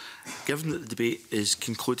 So, given that the debate is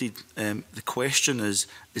concluded, the question is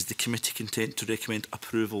the committee content to recommend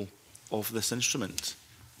approval of this instrument?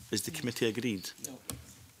 Is the committee agreed? No.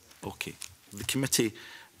 Okay. The committee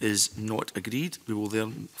is not agreed. We will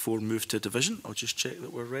therefore move to division. I'll just check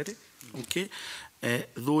that we're ready. Okay.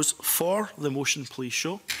 Those for the motion, please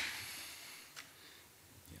show.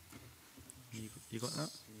 You got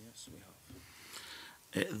that? Yes, we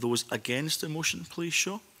have. Those against the motion, please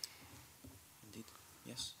show. Indeed,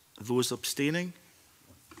 yes. Those abstaining?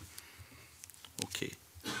 Okay.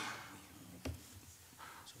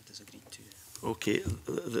 So it is agreed to. Okay,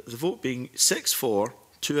 the vote being 6 for,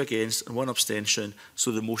 2 against and 1 abstention,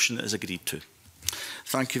 so the motion is agreed to.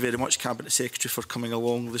 Thank you very much, Cabinet Secretary, for coming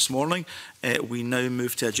along this morning. We now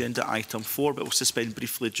move to agenda item 4, but we'll suspend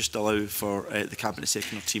briefly, just allow for the Cabinet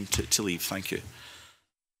Secretary team to leave. Thank you.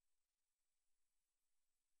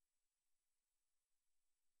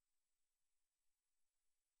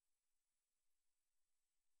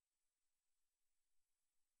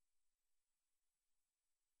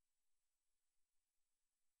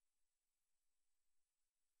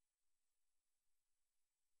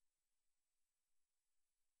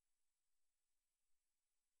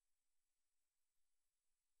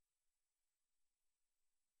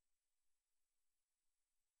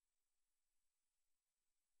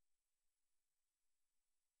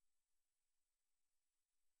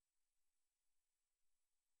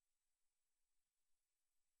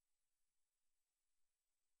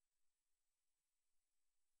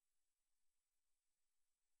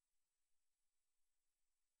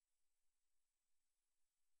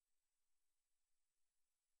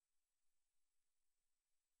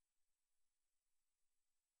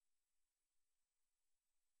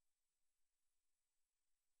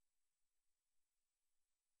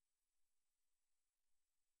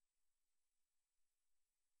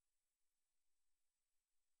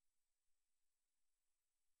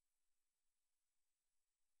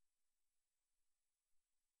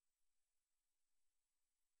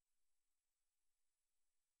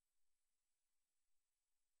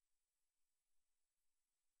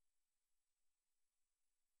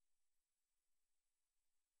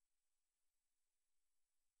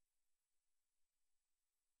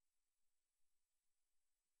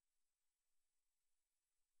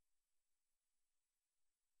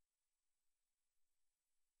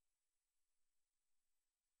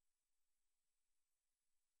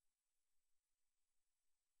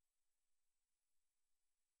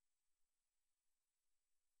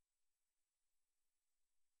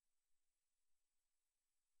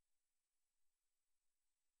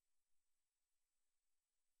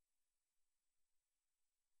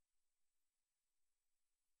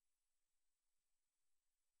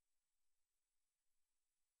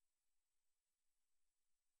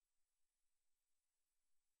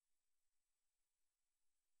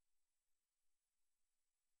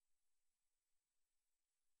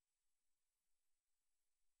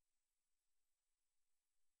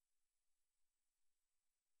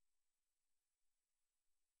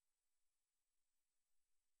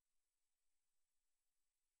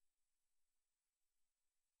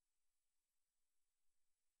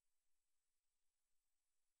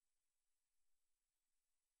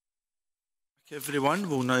 Everyone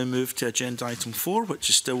will now move to agenda item 4, which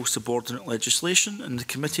is still subordinate legislation, and the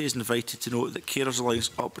committee is invited to note that Carers Alliance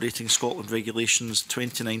Operating Scotland Regulations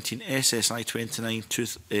 2019 SSI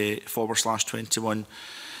 29/21.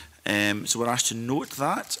 So we're asked to note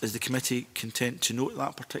that. Is the committee content to note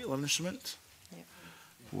that particular instrument? Yep.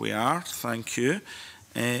 We are, thank you.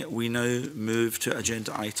 We now move to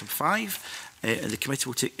agenda item 5. And the committee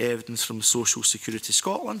will take evidence from Social Security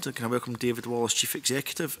Scotland. And can I welcome David Wallace, Chief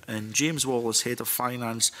Executive, and James Wallace, Head of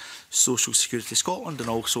Finance, Social Security Scotland, and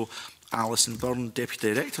also Alison Byrne,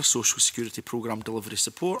 Deputy Director, Social Security Programme Delivery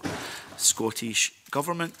Support, Scottish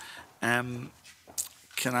Government. Can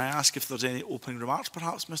I ask if there's any opening remarks,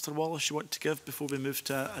 perhaps, Mr Wallace, you want to give before we move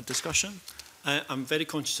to a discussion? I'm very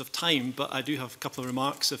conscious of time, but I do have a couple of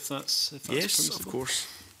remarks, if that's yes, permissible. Of course.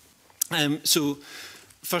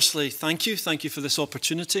 Firstly, thank you. Thank you for this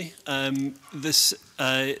opportunity. The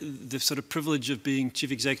sort of privilege of being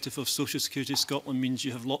Chief Executive of Social Security Scotland means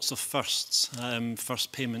you have lots of firsts,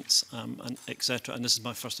 first payments, and etc. And this is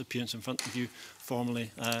my first appearance in front of you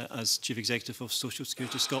formally as Chief Executive of Social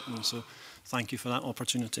Security Scotland. So thank you for that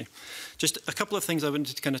opportunity. Just a couple of things I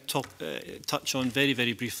wanted to kind of touch on very,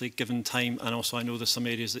 very briefly, given time, and also I know there's some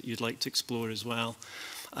areas that you'd like to explore as well.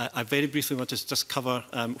 I very briefly want to just cover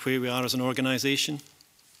where we are as an organisation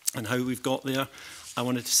and how we've got there. I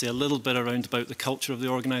wanted to say a little bit around about the culture of the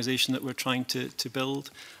organisation that we're trying to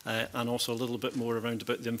build, and also a little bit more around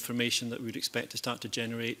about the information that we'd expect to start to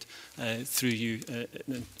generate through you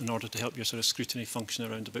in order to help your sort of scrutiny function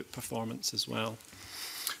around about performance as well.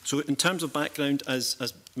 So in terms of background, as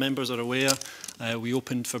members are aware, we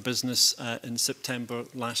opened for business in September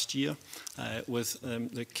last year with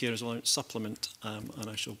the Carers Allowance Supplement, and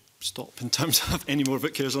I shall stop in terms of any more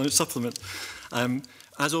about Carers Allowance Supplement.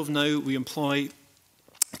 As of now, we employ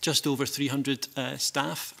just over 300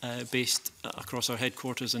 staff based across our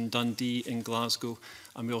headquarters in Dundee, in Glasgow,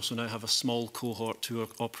 and we also now have a small cohort who are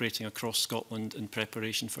operating across Scotland in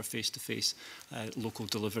preparation for face-to-face local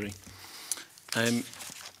delivery.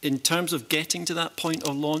 In terms of getting to that point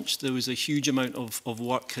of launch, there was a huge amount of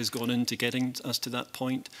work has gone into getting us to that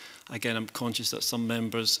point. Again, I'm conscious that some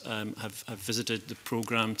members have visited the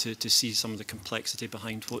programme to see some of the complexity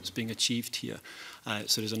behind what's being achieved here.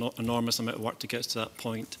 So there's an enormous amount of work to get us to that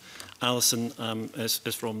point. Alison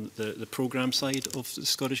is from the programme side of the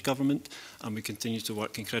Scottish Government, and we continue to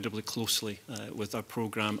work incredibly closely with our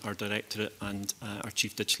programme, our directorate and our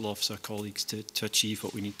Chief Digital Officer colleagues to achieve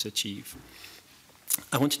what we need to achieve.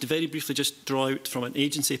 I wanted to very briefly just draw out from an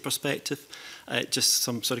agency perspective just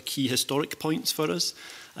some sort of key historic points for us.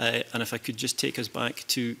 And if I could just take us back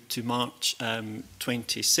to March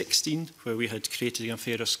 2016, where we had created the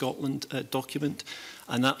Fairer Scotland document.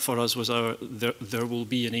 And that for us was our there will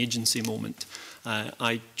be an agency moment.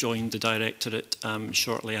 I joined the directorate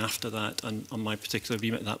shortly after that, and my particular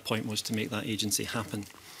remit at that point was to make that agency happen.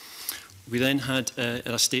 We then had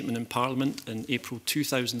a statement in Parliament in April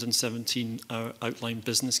 2017, our outline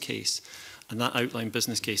business case. And that outline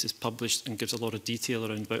business case is published and gives a lot of detail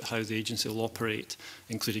around about how the agency will operate,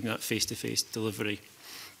 including that face-to-face delivery.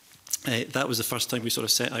 That was the first time we sort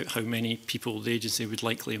of set out how many people the agency would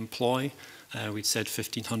likely employ. We'd said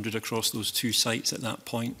 1,500 across those two sites at that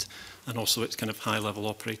point, and also its kind of high-level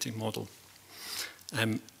operating model.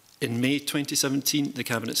 In May 2017, the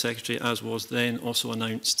Cabinet Secretary, as was then, also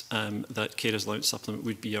announced that Carers Allowance Supplement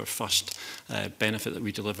would be our first benefit that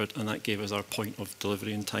we delivered, and that gave us our point of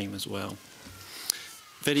delivery in time as well.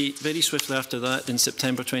 Very, very swiftly after that, in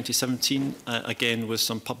September 2017, again with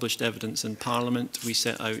some published evidence in Parliament, we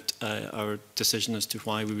set out our decision as to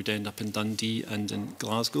why we would end up in Dundee and in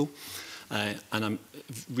Glasgow. And I'm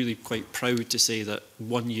really quite proud to say that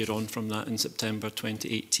 1 year on from that, in September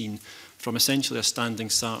 2018, from essentially a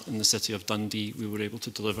standing start in the city of Dundee, we were able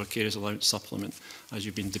to deliver Carers Allowance Supplement, as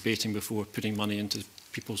you've been debating before, putting money into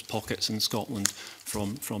people's pockets in Scotland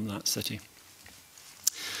from that city.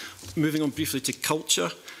 Moving on briefly to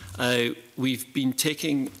culture, we've been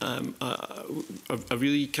taking a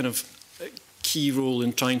really kind of key role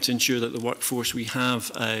in trying to ensure that the workforce we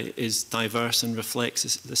have is diverse and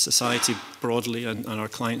reflects the society broadly and our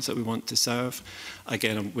clients that we want to serve.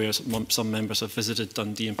 Again, where some members have visited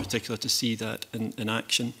Dundee in particular to see that in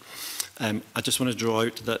action. I just want to draw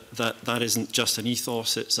out that isn't just an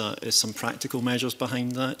ethos, it's some practical measures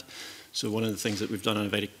behind that. So one of the things that we've done on a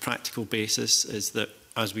very practical basis is that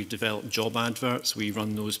as we develop job adverts, we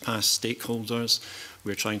run those past stakeholders.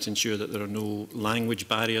 We're trying to ensure that there are no language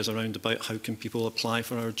barriers around about how can people apply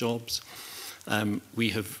for our jobs. We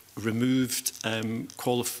have removed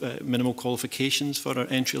minimal qualifications for our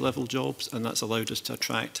entry-level jobs, and that's allowed us to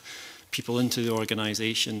attract people into the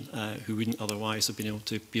organisation who wouldn't otherwise have been able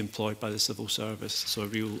to be employed by the civil service. So a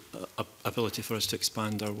real ability for us to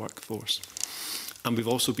expand our workforce. And we've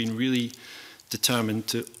also been really determined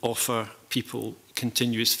to offer people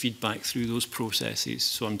continuous feedback through those processes.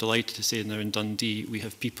 So I'm delighted to say now in Dundee we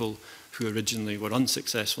have people who originally were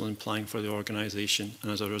unsuccessful in applying for the organisation,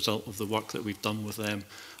 and as a result of the work that we've done with them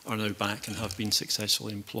are now back and have been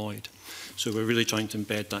successfully employed. So we're really trying to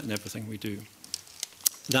embed that in everything we do.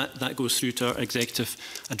 That goes through to our executive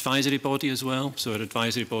advisory body as well. So our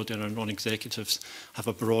advisory body and our non-executives have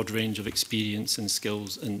a broad range of experience and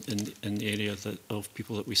skills in the area of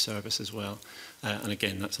people that we service as well. And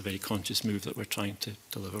again, that's a very conscious move that we're trying to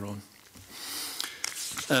deliver on.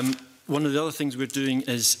 One of the other things we're doing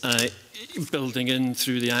is building in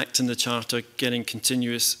through the Act and the Charter, getting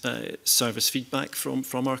continuous service feedback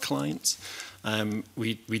from our clients.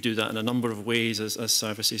 We do that in a number of ways as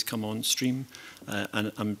services come on stream,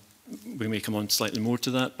 and we may come on slightly more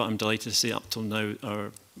to that, but I'm delighted to say up till now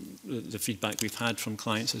the feedback we've had from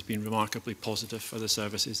clients has been remarkably positive for the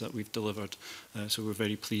services that we've delivered, so we're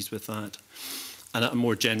very pleased with that. And at a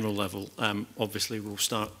more general level, obviously we'll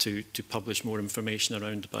start to publish more information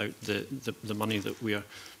around about the money that we are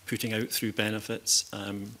putting out through benefits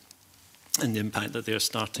and the impact that they're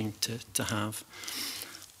starting to have.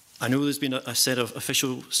 I know there's been a set of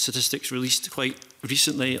official statistics released quite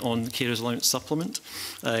recently on Carers Allowance Supplement,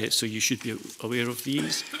 so you should be aware of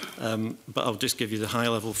these. But I'll just give you the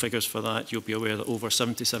high-level figures for that. You'll be aware that over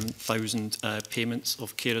 77,000 payments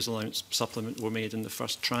of Carers Allowance Supplement were made in the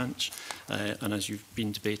first tranche, and as you've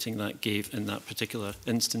been debating, that gave, in that particular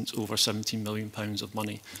instance, over £17 million of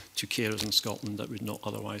money to carers in Scotland that would not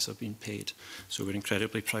otherwise have been paid. So we're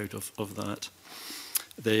incredibly proud of that.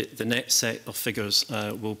 The net set of figures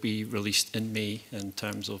will be released in May in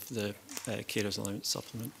terms of the Carers Allowance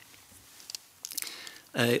Supplement.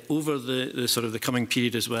 Over the sort of the coming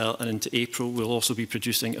period as well and into April, we'll also be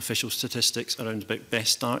producing official statistics around about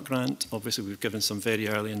Best Start Grant. Obviously, we've given some very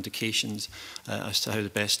early indications as to how the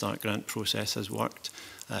Best Start Grant process has worked.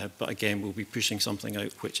 But again, we'll be pushing something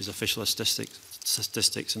out which is official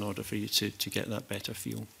statistics in order for you to get that better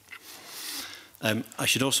feel. I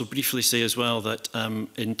should also briefly say as well that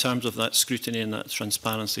in terms of that scrutiny and that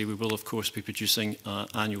transparency, we will of course be producing an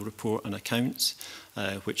annual report and accounts,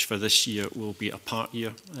 which for this year will be a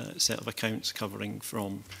part-year set of accounts covering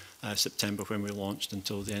from September when we launched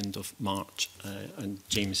until the end of March. And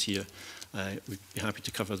James here would be happy to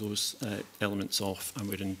cover those elements off, and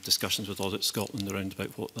we're in discussions with Audit Scotland around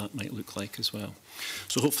about what that might look like as well.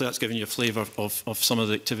 So hopefully that's given you a flavour of some of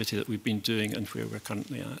the activity that we've been doing and where we're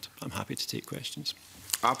currently at. I'm happy to take questions.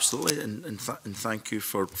 Absolutely, and thank you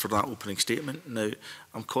for that opening statement. Now,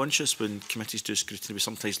 I'm conscious when committees do scrutiny, we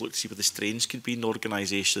sometimes look to see where the strains could be in the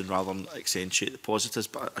organisation rather than accentuate the positives,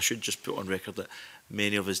 but I should just put on record that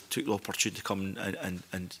many of us took the opportunity to come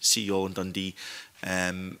and see you all in Dundee,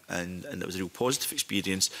 and it was a real positive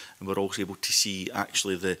experience, and we're also able to see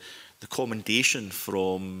actually the commendation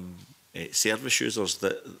from service users,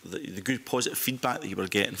 the good positive feedback that you were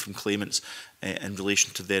getting from claimants in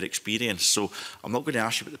relation to their experience. So I'm not going to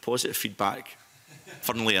ask you about the positive feedback,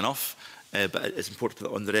 funnily enough, but it's important to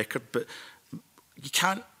put that on the record. But you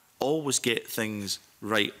can't always get things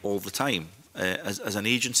right all the time. As an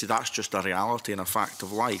agency, that's just a reality and a fact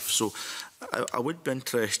of life. So I would be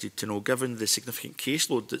interested to know, given the significant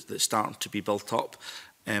caseload that's starting to be built up,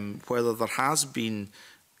 whether there has been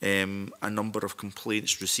a number of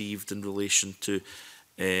complaints received in relation to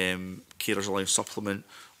Carers Allowance Supplement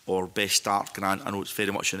or Best Start Grant. I know it's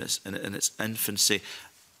very much in its infancy,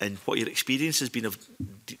 and what your experience has been of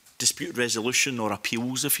dispute resolution or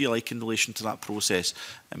appeals, if you like, in relation to that process.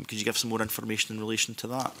 Could you give some more information in relation to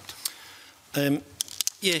that?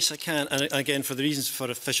 Yes, I can. And again, for the reasons for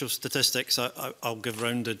official statistics, I'll give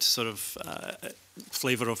rounded sort of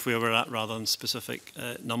flavour of where we're at rather than specific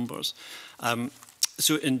numbers.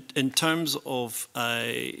 So in terms of,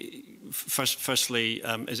 firstly,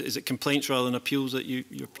 is it complaints rather than appeals that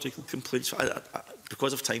you're particularly? Complaints.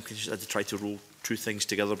 Because of time conditions, I had to try to roll two things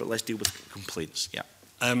together, but let's deal with complaints, yeah.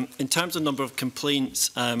 In terms of number of complaints,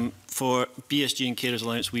 for BSG and Carers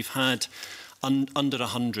Allowance, we've had under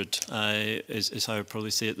 100, is how I'd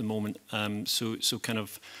probably say at the moment. So kind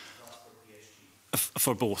of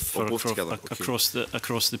for both, together, okay.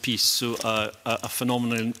 across the piece. So a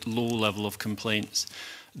phenomenally low level of complaints.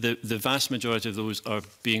 The vast majority of those are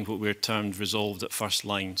being what we're termed resolved at first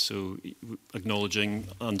line. So acknowledging,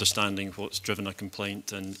 understanding what's driven a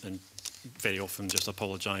complaint and very often just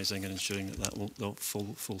apologising and ensuring that that will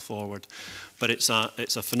fall forward. But it's a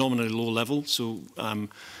phenomenally low level, so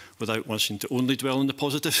without wishing to only dwell on the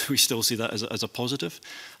positive, we still see that as a positive.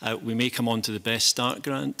 We may come on to the Best Start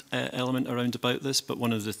grant element around about this, but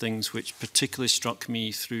one of the things which particularly struck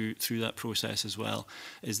me through that process as well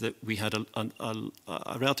is that we had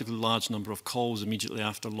a relatively large number of calls immediately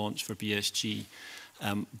after launch for BSG.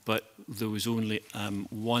 But there was only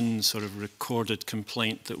one sort of recorded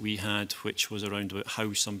complaint that we had, which was around about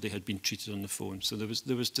how somebody had been treated on the phone. So there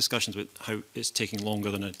was discussions about how it's taking longer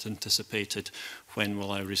than I'd anticipated. When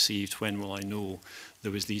will I receive? When will I know?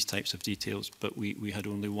 There was these types of details, but we had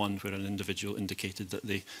only one where an individual indicated that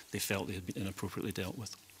they felt they had been inappropriately dealt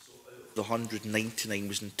with. The 199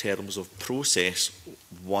 was in terms of process.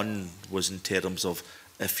 One was in terms of,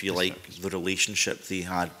 if you like, the relationship they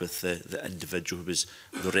had with the individual who was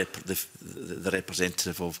the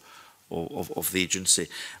representative of the agency.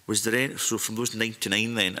 Was there any, so from those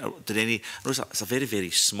 99 then, did any, I know it's a very,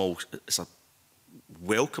 very small, it's a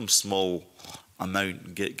welcome small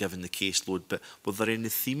amount given the caseload, but were there any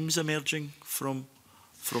themes emerging from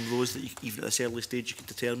those that you, even at this early stage you could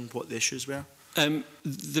determine what the issues were?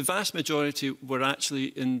 The vast majority were actually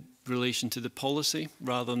in relation to the policy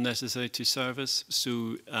rather than necessary to service.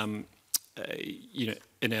 So, you know,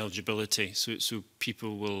 ineligibility. So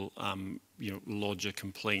people will, you know, lodge a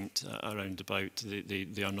complaint around about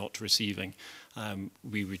they are not receiving.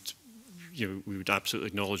 We would absolutely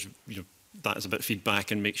acknowledge, you know, that is a bit of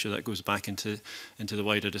feedback and make sure that goes back into the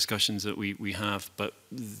wider discussions that we have, but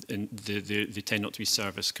they tend not to be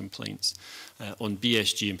service complaints. On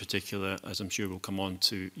BSG in particular, as I'm sure we'll come on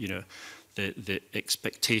to, you know, the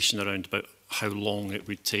expectation around about how long it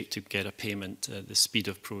would take to get a payment, the speed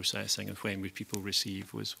of processing and when would people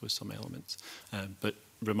receive was some elements. But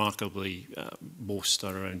remarkably, most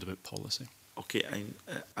are around about policy. Okay,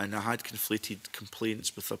 and I had conflated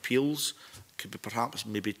complaints with appeals. Could we perhaps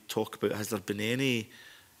maybe talk about, has there been any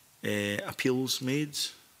appeals made?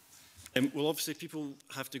 Well, obviously, people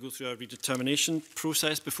have to go through a redetermination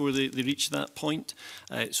process before they reach that point.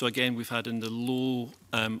 So again, we've had in the low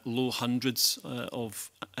hundreds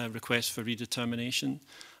of requests for redetermination.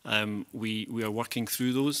 We are working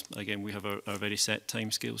through those. Again, we have our very set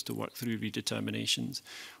timescales to work through redeterminations.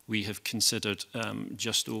 We have considered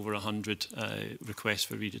just over 100 requests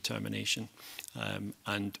for redetermination.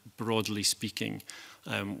 And broadly speaking,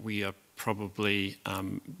 we are probably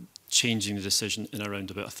changing the decision in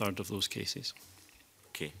around about a third of those cases.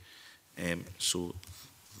 Okay, so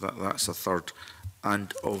that's a third.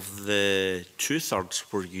 And of the 2/3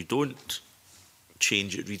 where you don't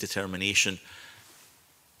change it, redetermination,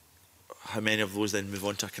 how many of those then move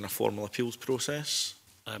on to a kind of formal appeals process?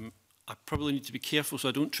 I probably need to be careful so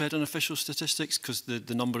I don't tread on official statistics because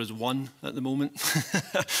the number is 1 at the moment.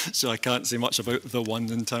 So I can't say much about the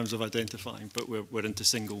 1 in terms of identifying, but we're into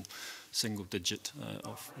single digit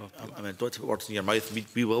of I mean, don't put words in your mouth.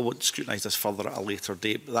 We will want to scrutinise this further at a later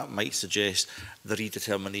date, but that might suggest the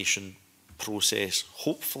redetermination process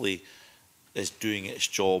hopefully is doing its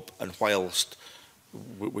job, and whilst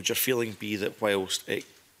would your feeling be that whilst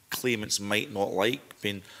claimants might not like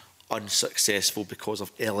being unsuccessful because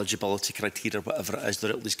of eligibility criteria, whatever it is,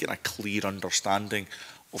 they're at least getting a clear understanding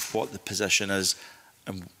of what the position is,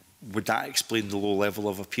 and would that explain the low level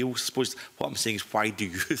of appeals? I suppose what I'm saying is, why do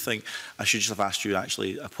you think, I should just have asked you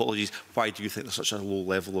actually, apologies, why do you think there's such a low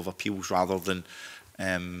level of appeals rather than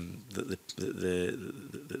the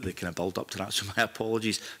kind of build up to that? So my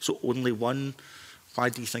apologies. So only 1, why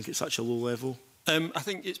do you think it's such a low level? I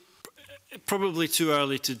think it's probably too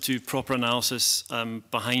early to do proper analysis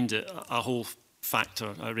behind it. A whole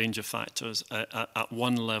factor, a range of factors. At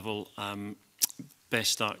one level,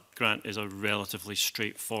 Best Start grant is a relatively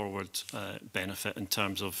straightforward benefit in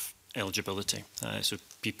terms of eligibility. So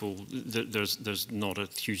people, there's not a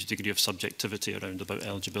huge degree of subjectivity around about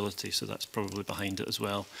eligibility, so that's probably behind it as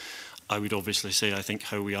well. I would obviously say I think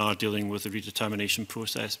how we are dealing with the redetermination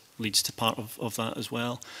process leads to part of that as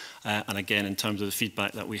well. And again, in terms of the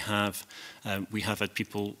feedback that we have had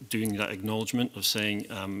people doing that acknowledgement of saying,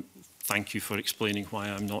 thank you for explaining why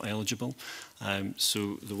I'm not eligible.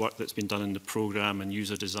 So the work that's been done in the programme and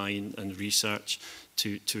user design and research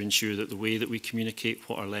to ensure that the way that we communicate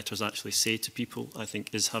what our letters actually say to people, I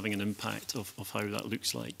think, is having an impact of how that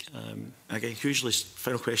looks like. Again, usually,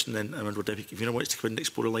 final question then, I wonder, Deputy Convener wants to come in and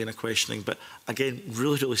explore a line of questioning, but again,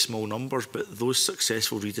 really, really small numbers, but those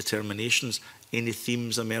successful redeterminations, any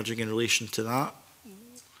themes emerging in relation to that?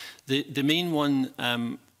 The main one,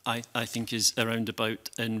 I think, is around about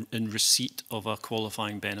in receipt of a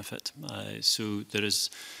qualifying benefit. So there is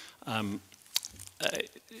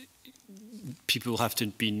people have to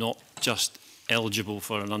be not just eligible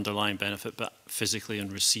for an underlying benefit, but physically in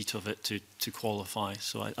receipt of it to qualify.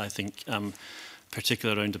 So I think,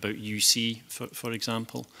 particularly around about UC, for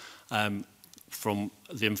example, from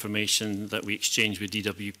the information that we exchange with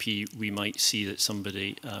DWP, we might see that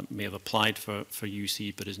somebody may have applied for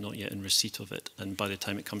UC but is not yet in receipt of it. And by the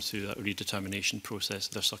time it comes through that redetermination process,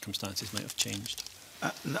 their circumstances might have changed.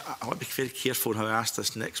 I want to be very careful in how I ask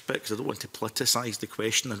this next bit, because I don't want to politicise the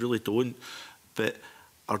question. I really don't. But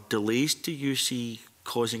are delays to UC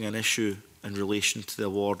causing an issue in relation to the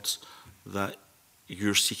awards that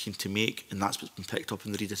you're seeking to make, and that's what's been picked up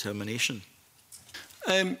in the redetermination?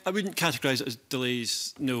 I wouldn't categorise it as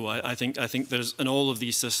delays. No, I think there's in all of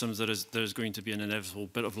these systems there's going to be an inevitable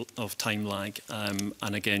bit of time lag.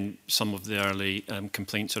 And again, some of the early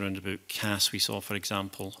complaints around about CAS we saw, for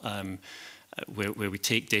example, where we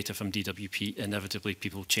take data from DWP, inevitably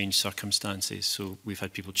people change circumstances. So we've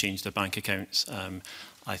had people change their bank accounts.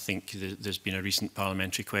 I think there's been a recent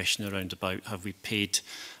parliamentary question around about have we paid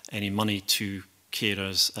any money to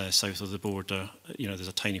carers south of the border. You know, there's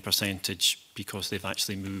a tiny percentage because they've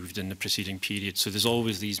actually moved in the preceding period. So there's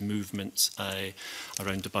always these movements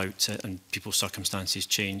around about and people's circumstances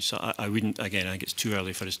change. So I wouldn't, again, I think it's too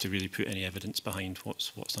early for us to really put any evidence behind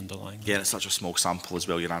what's underlying. Yeah, it's such a small sample as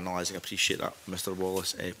well you're analysing. I appreciate that, Mr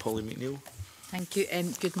Wallace. Polly McNeill. Thank you.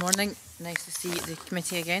 Good morning. Nice to see the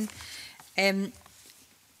committee again.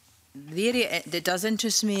 The area that does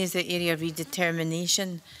interest me is the area of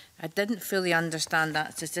redetermination. I didn't fully understand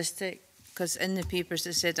that statistic because in the papers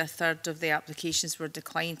it said 1/3 of the applications were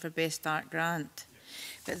declined for Best Start grant.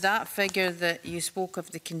 But that figure that you spoke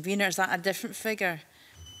of, the convener, is that a different figure?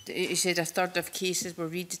 You said 1/3 of cases were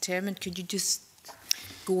redetermined. Could you just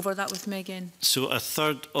go over that with me again? So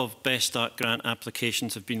 1/3 of Best Start grant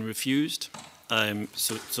applications have been refused.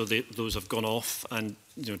 Those have gone off and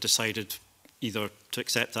decided either to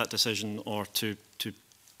accept that decision or to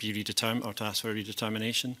be redetermined or to ask for a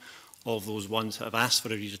redetermination. Of those ones that have asked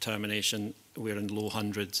for a redetermination, we're in low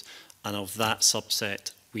hundreds, and of that subset,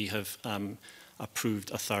 we have approved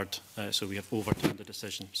 1/3. So we have overturned the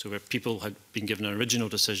decision. So where people had been given an original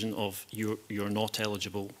decision of you're not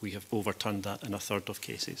eligible, we have overturned that in 1/3 of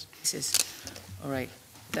cases. All right.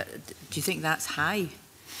 Do you think that's high?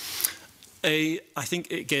 I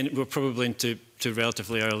think, again, we're probably into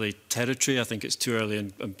relatively early territory. I think it's too early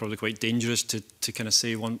and probably quite dangerous to kind of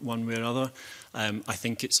say one way or other. I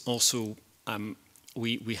think it's also,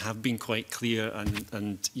 we have been quite clear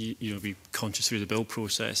and be conscious through the bill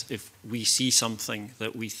process. If we see something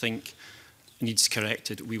that we think needs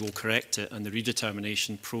corrected, we will correct it. And the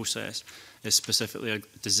redetermination process is specifically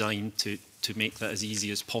designed to make that as easy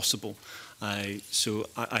as possible. So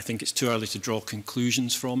I think it's too early to draw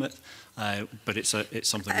conclusions from it, but it's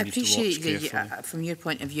something we need to watch carefully. I appreciate from your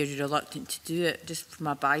point of view, you're reluctant to do it. Just from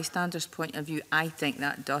a bystander's point of view, I think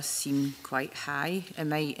that does seem quite high. It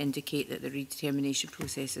might indicate that the redetermination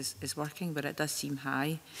process is working, but it does seem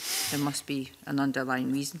high. There must be an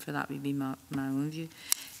underlying reason for that, would be my own view.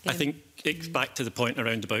 I think it's back to the point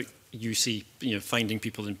around about UC, finding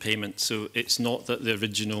people in payment. So it's not that the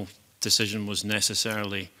original decision was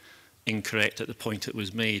necessarily incorrect at the point it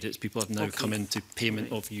was made. It's people have now come into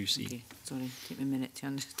payment of UC. Okay. Sorry, take me a minute to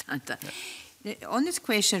understand that. Yeah. On this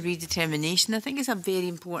question of redetermination, I think it's a very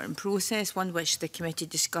important process, one which the committee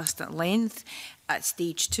discussed at length at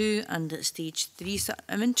stage 2 and at stage 3. So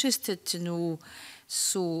I'm interested to know,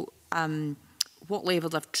 what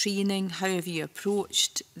level of training, how have you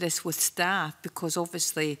approached this with staff? Because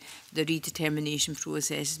obviously the redetermination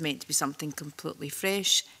process is meant to be something completely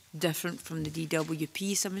fresh, different from the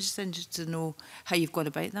DWP. So I'm just interested to know how you've gone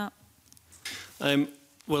about that.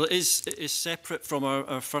 Well, it is separate from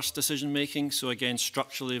our first decision making. So again,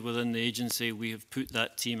 structurally within the agency, we have put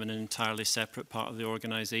that team in an entirely separate part of the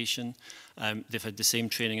organisation. They've had the same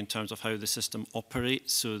training in terms of how the system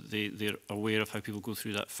operates, so they're aware of how people go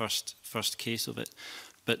through that first case of it.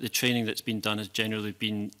 But the training that's been done has generally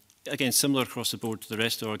been, again, similar across the board to the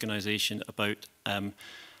rest of the organisation about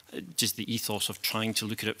just the ethos of trying to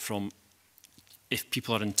look at it from, if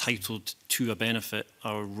people are entitled to a benefit,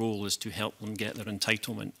 our role is to help them get their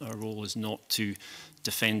entitlement. Our role is not to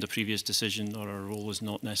defend a previous decision, or our role is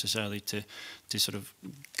not necessarily to sort of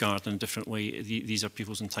guard in a different way. These are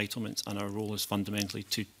people's entitlements, and our role is fundamentally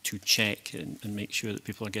to check and make sure that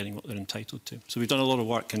people are getting what they're entitled to. So we've done a lot of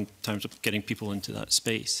work in terms of getting people into that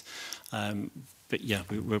space. But yeah,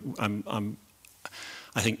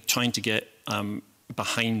 I think trying to get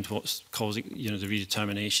behind what's causing the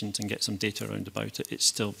redeterminations and get some data around about it.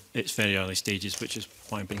 It's very early stages, which is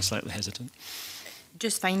why I'm being slightly hesitant.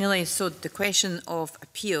 Just finally, so the question of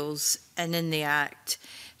appeals and in the Act,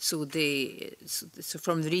 So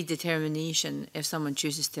from the redetermination, if someone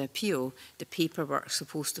chooses to appeal, the paperwork's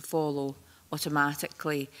supposed to follow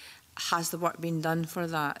automatically. Has the work been done for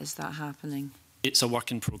that? Is that happening? It's a work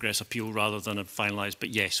in progress appeal rather than a finalised, but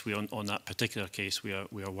yes, on that particular case, we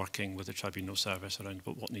are working with the Tribunal Service around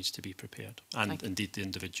what needs to be prepared, and indeed the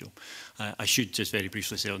individual. I should just very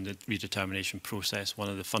briefly say on the redetermination process, one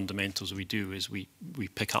of the fundamentals we do is we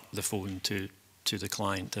pick up the phone to the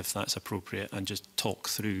client if that's appropriate and just talk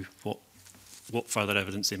through what further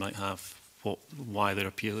evidence they might have, why they're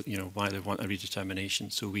appeal, why they want a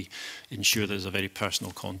redetermination. So we ensure there's a very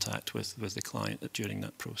personal contact with the client during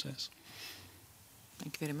that process.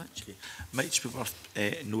 Thank you very much. Okay. Might just be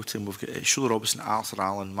worth noting we've got Sheila Robinson, Arthur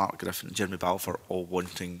Allen, Mark Griffin and Jeremy Balfour all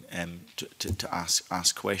wanting to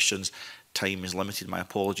ask questions. Time is limited. My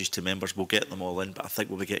apologies to members. We'll get them all in, but I think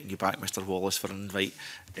we'll be getting you back, Mr Wallace, for an invite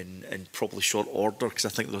in probably short order, because I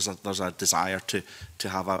think there's a desire to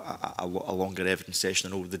have a longer evidence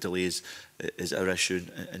session. I know the delay is our issue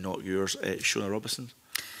and not yours. Sheila Robinson.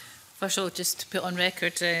 First of all, just to put on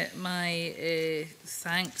record my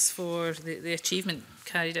thanks for the achievement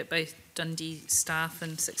carried out by Dundee staff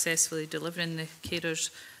in successfully delivering the carers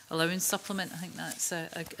allowance supplement. I think that's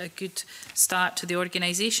a good start to the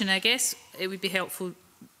organisation. I guess it would be helpful,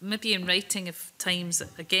 maybe in writing if time's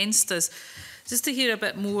against us, just to hear a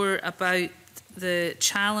bit more about the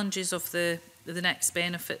challenges of the next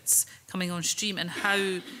benefits coming on stream and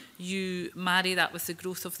how you marry that with the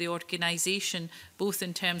growth of the organisation, both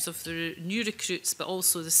in terms of the new recruits but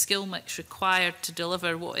also the skill mix required to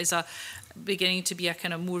deliver what is beginning to be a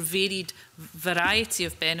kind of more varied variety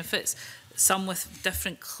of benefits, some with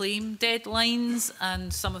different claim deadlines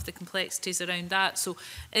and some of the complexities around that. So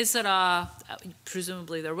is there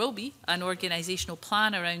presumably there will be, an organisational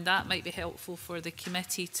plan around that? Might be helpful for the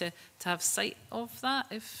committee to have sight of that,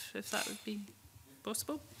 if that would be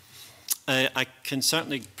possible. I can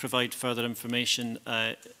certainly provide further information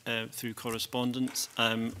through correspondence.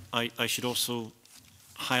 I should also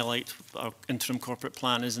highlight our interim corporate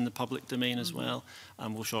plan is in the public domain as well,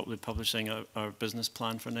 and we'll shortly be publishing our business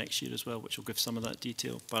plan for next year as well, which will give some of that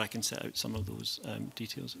detail, but I can set out some of those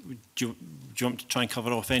details. Do you want to try and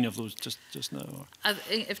cover off any of those just now? Or?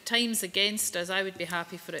 If time's against us, I would be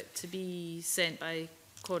happy for it to be sent by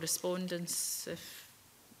correspondence.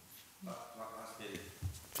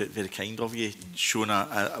 Very kind of you,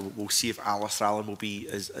 Shona. We'll see if Alistair Allen will be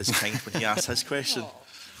as kind when he asks his question.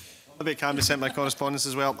 Maybe it can be sent by correspondence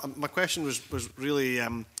as well. My question was really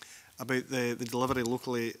about the delivery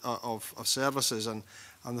locally of services and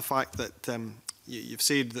the fact that you've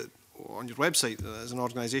said that on your website as an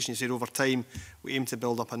organisation, you said over time we aim to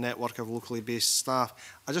build up a network of locally based staff.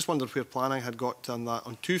 I just wondered where planning had got on that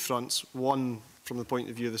on two fronts. One, from the point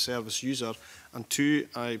of view of the service user, and two,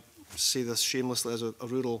 I say this shamelessly as a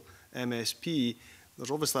rural MSP, there's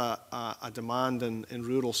obviously a demand in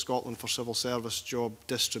rural Scotland for civil service job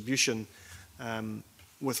distribution.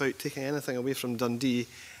 Without taking anything away from Dundee,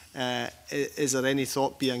 is there any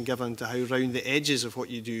thought being given to how round the edges of what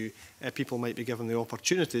you do people might be given the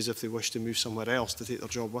opportunities if they wish to move somewhere else to take their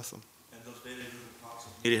job with them? And there's very rural parts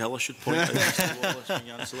of Mary Hill, I should point out. Mr. Wallace, can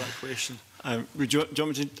you answer that question? Do you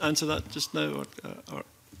want me to answer that just now?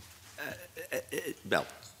 Well,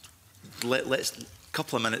 let's a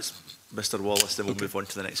couple of minutes, Mr. Wallace, then we'll move on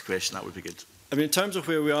to the next question. That would be good. I mean, in terms of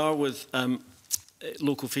where we are with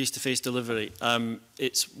local face-to-face delivery,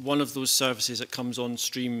 it's one of those services that comes on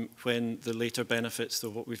stream when the later benefits,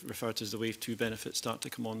 what we've referred to as the Wave 2 benefits, start to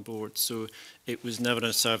come on board. So it was never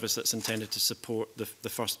a service that's intended to support the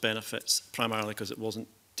first benefits, primarily because it wasn't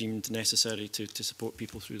deemed necessary to support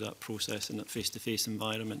people through that process in that face-to-face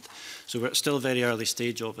environment. So we're at still a very early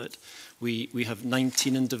stage of it. We have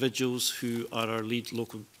 19 individuals who are our lead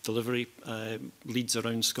local delivery leads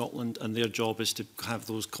around Scotland, and their job is to have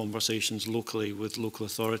those conversations locally with local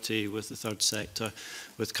authority, with the third sector,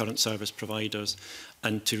 with current service providers,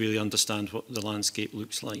 and to really understand what the landscape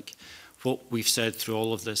looks like. What we've said through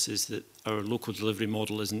all of this is that our local delivery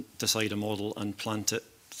model isn't decide a model and plant it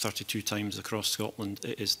 32 times across Scotland.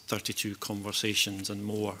 It is 32 conversations and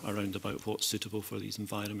more around about what's suitable for these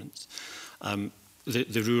environments.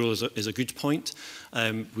 The rural is a good point.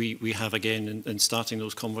 We have, again, in starting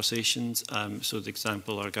those conversations, so the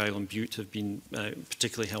example, Argyll and Bute have been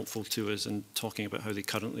particularly helpful to us in talking about how they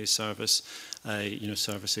currently service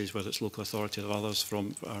services, whether it's local authority or others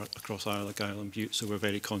from across Ireland, Argyll and Bute, so we're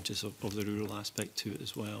very conscious of the rural aspect to it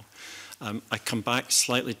as well. I come back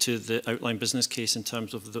slightly to the outline business case in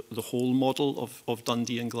terms of the whole model of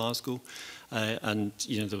Dundee and Glasgow, and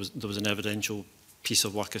there was an evidential piece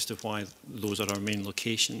of work as to why those are our main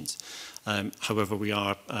locations. However, we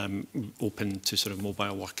are open to sort of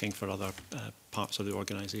mobile working for other parts of the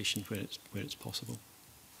organisation where it's possible.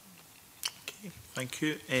 Okay, thank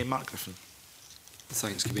you. Mark Griffin.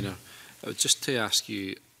 Thanks, Convener. Just to ask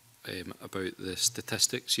you about the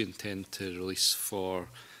statistics you intend to release for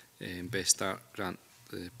Best Start grant,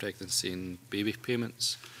 the pregnancy and baby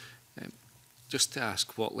payments. Just to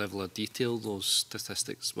ask what level of detail those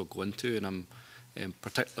statistics will go into, and I'm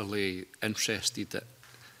particularly interested that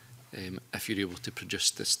if you're able to produce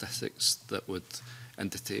statistics that would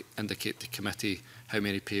indicate to committee how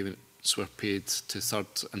many payments were paid to third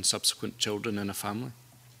and subsequent children in a family.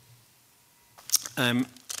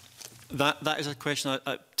 That is a question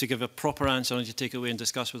to give a proper answer I need to take away and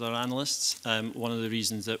discuss with our analysts. One of the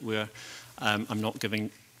reasons that I'm not giving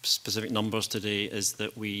specific numbers today is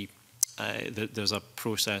that there's a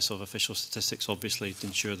process of official statistics, obviously, to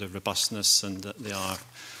ensure the robustness and that they are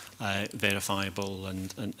verifiable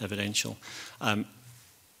and evidential.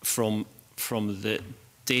 From the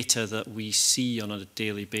data that we see on a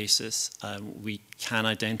daily basis, we can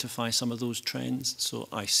identify some of those trends. So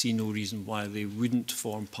I see no reason why they wouldn't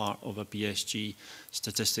form part of a BSG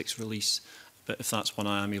statistics release. But if that's one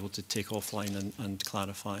I am able to take offline and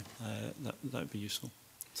clarify, that would be useful.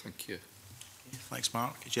 Thank you. Thanks,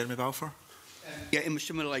 Mark. Jeremy Balfour. Yeah, in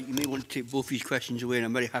similar light, you may want to take both these questions away, and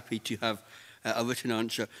I'm very happy to have a written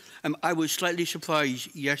answer. I was slightly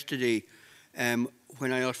surprised yesterday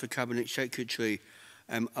when I asked the Cabinet Secretary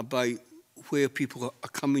about where people are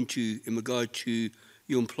coming to in regard to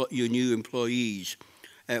your new employees.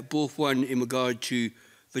 Both one in regard to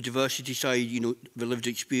the diversity side, the lived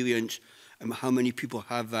experience, how many people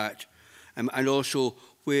have that, and also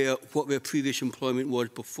what their previous employment was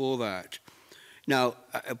before that. Now,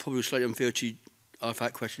 probably slightly unfair to ask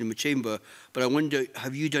that question in the chamber, but I wonder,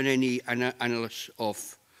 have you done any analysis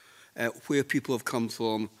of where people have come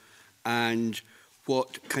from and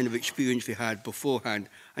what kind of experience they had beforehand?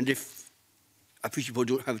 And if, I appreciate you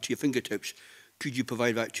don't have it to your fingertips, could you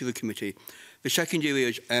provide that to the committee? The second area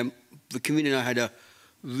is, the convener and I had a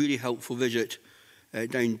really helpful visit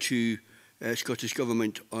down to Scottish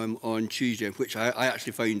Government on Tuesday, which I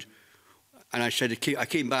actually found, and I said, I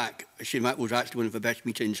came back, I said that was actually one of the best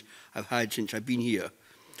meetings I've had since I've been here.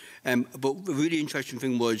 But the really interesting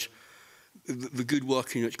thing was the good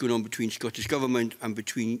working that's going on between Scottish Government and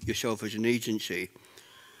between yourself as an agency.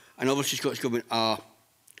 And obviously Scottish Government are,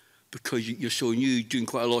 because you're so new, doing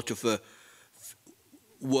quite a lot of the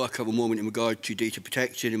work at the moment in regard to data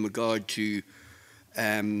protection, in regard to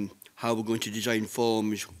how we're going to design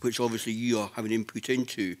forms, which obviously you are having input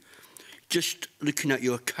into. Just looking at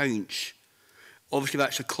your accounts, obviously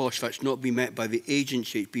that's a cost that's not been met by the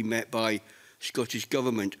agency, it's been met by Scottish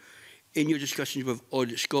Government. In your discussions with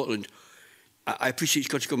Audit Scotland, I appreciate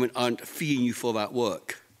Scottish Government aren't feeing you for that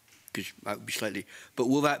work, because that would be slightly, but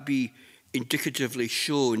will that be indicatively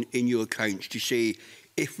shown in your accounts to say,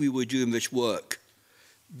 if we were doing this work,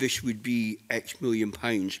 this would be X million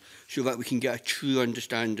pounds, so that we can get a true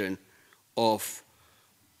understanding of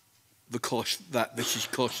the cost that this is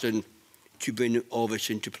costing to bring all this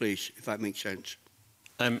into place, if that makes sense?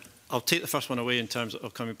 I'll take the first one away in terms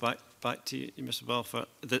of coming back to you, Mr. Balfour.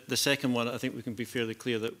 The second one, I think we can be fairly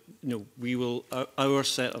clear that we will, our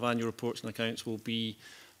set of annual reports and accounts will be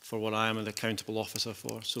for what I am an accountable officer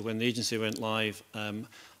for. So when the agency went live,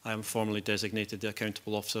 I am formally designated the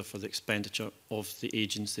accountable officer for the expenditure of the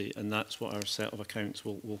agency, and that's what our set of accounts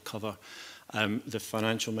will cover. The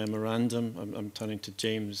financial memorandum, I'm turning to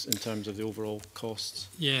James in terms of the overall costs.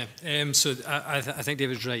 Yeah, so I think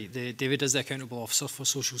David's right. David is the accountable officer for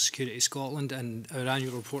Social Security Scotland, and our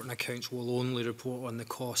annual report and accounts will only report on the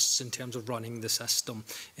costs in terms of running the system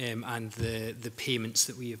and the payments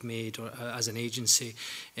that we have made as an agency.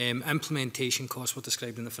 Implementation costs were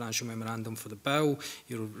described in the financial memorandum for the bill.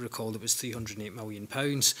 You'll recall it was £308 million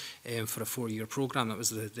for a 4-year programme. That was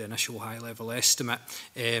the initial high-level estimate.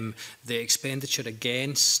 The expenditure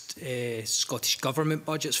against Scottish Government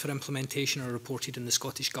budgets for implementation are reported in the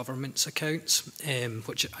Scottish Government's accounts,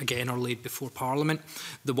 which again are laid before Parliament.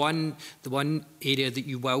 The one area that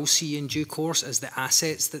you will see in due course is the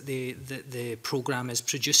assets that the programme is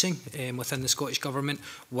producing within the Scottish Government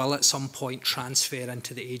will at some point transfer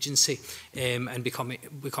into the agency and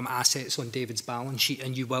become assets on David's balance sheet,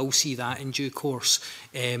 and you will see that in due course.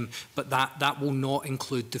 But that will not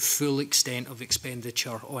include the full extent of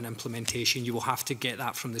expenditure on implementation. You will have to get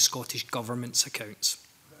that from the Scottish Government's accounts.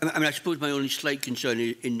 I mean, I suppose my only slight concern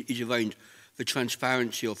is around the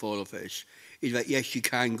transparency of all of this. Is that yes, you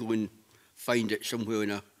can go and find it somewhere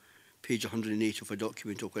in a page 108 of a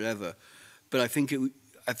document or whatever, but I think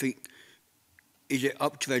is it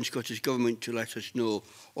up to the Scottish Government to let us know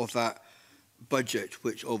of that budget,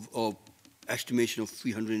 which of estimation of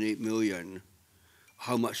 308 million,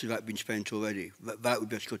 how much has that been spent already? That would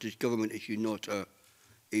be a Scottish Government issue, not a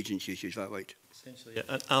agency issue, is that right? Essentially,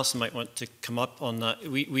 yeah. Alison might want to come up on that.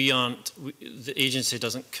 The agency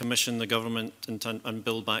doesn't commission the government and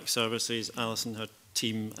build back services. Alison, her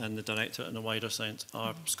team and the director in a wider sense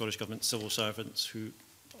are Scottish Government civil servants who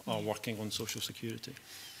are working on social security.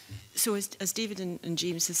 So as David and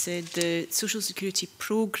James have said, the Social Security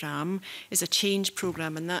programme is a change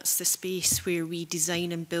programme, and that's the space where we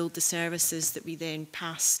design and build the services that we then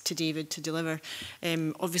pass to David to deliver.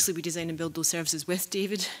 Obviously, we design and build those services with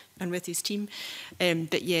David and with his team.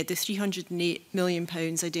 But yeah, the £308 million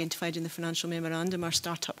identified in the financial memorandum are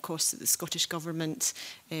start-up costs that the Scottish Government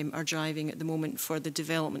are driving at the moment for the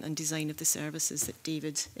development and design of the services that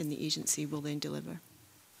David in the agency will then deliver.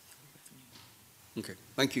 Okay,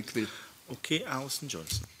 thank you, Convener. Okay, Alison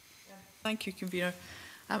Johnson. Thank you, Convener.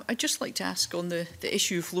 I'd just like to ask on the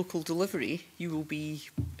issue of local delivery. You will be,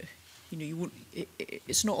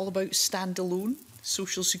 it's not all about standalone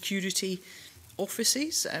social security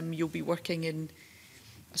offices. You'll be working in,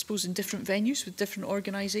 I suppose, in different venues with different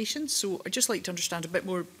organisations. So I'd just like to understand a bit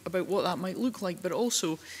more about what that might look like, but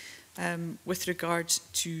also with regard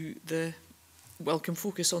to the welcome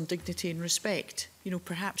focus on dignity and respect.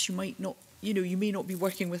 Perhaps you might not. You may not be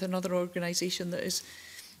working with another organisation that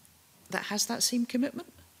has that same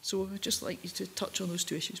commitment. So I'd just like you to touch on those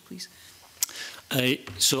two issues, please.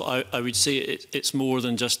 So I would say it's more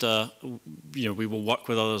than just we will work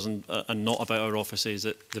with others and not about our offices.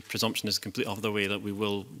 The presumption is complete other way that we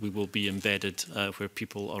will be embedded where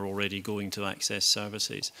people are already going to access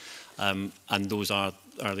services, and those are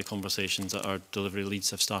the conversations that our delivery leads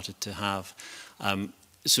have started to have.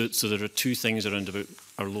 So there are two things around about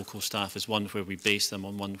our local staff. Is one where we base them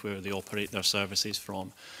on, one where they operate their services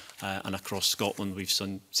from. And across Scotland, we've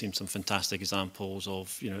seen some fantastic examples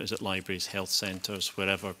of, is it libraries, health centres,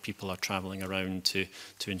 wherever people are travelling around to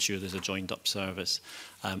ensure there's a joined up service.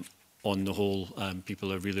 On the whole,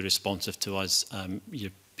 people are really responsive to us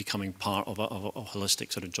becoming part of a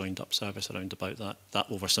holistic sort of joined up service around about that. That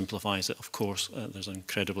oversimplifies it, of course. There's an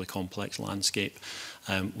incredibly complex landscape.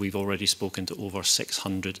 We've already spoken to over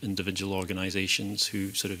 600 individual organisations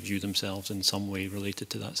who sort of view themselves in some way related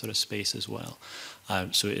to that sort of space as well.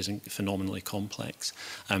 So it is phenomenally complex.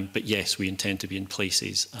 But yes, we intend to be in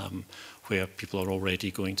places where people are already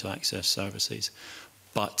going to access services.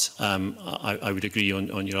 But I would agree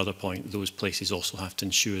on your other point, those places also have to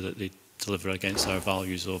ensure that they deliver against our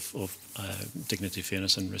values of dignity,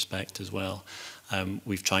 fairness and respect as well.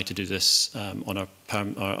 We've tried to do this on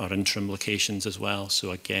our interim locations as well.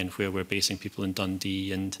 So again, where we're basing people in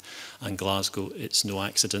Dundee and Glasgow, it's no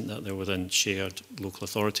accident that they're within shared local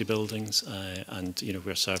authority buildings and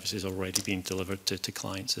where services are already being delivered to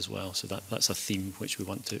clients as well. So that's a theme which we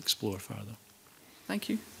want to explore further. Thank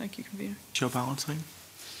you. Thank you, Convener. Chair Ballantyne.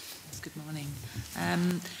 Good morning.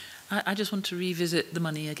 I just want to revisit the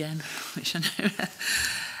money again, which I know.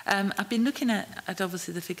 I've been looking at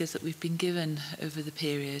obviously the figures that we've been given over the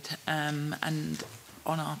period, and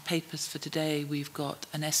on our papers for today, we've got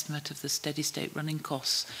an estimate of the steady state running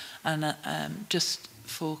costs. And just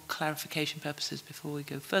for clarification purposes, before we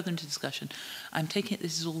go further into discussion, I'm taking it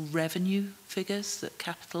this is all revenue figures, that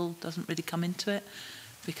capital doesn't really come into it.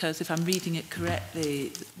 Because if I'm reading it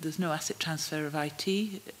correctly, there's no asset transfer of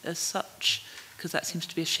IT as such, because that seems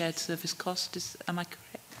to be a shared service cost. Am I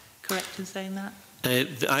correct in saying that?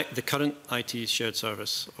 The current IT shared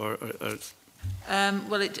service, well,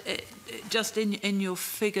 it just in your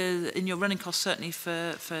figure, in your running costs, certainly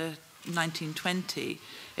for 1920,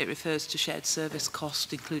 it refers to shared service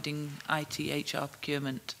cost, including IT, HR,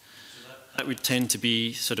 procurement. That would tend to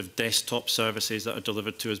be sort of desktop services that are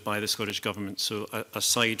delivered to us by the Scottish Government. So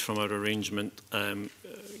aside from our arrangement,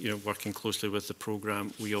 working closely with the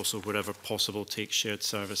programme, we also, wherever possible, take shared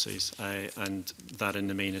services. And that in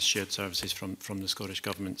the main is shared services from the Scottish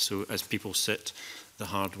Government. So as people sit, the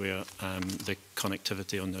hardware, the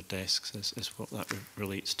connectivity on their desks is what that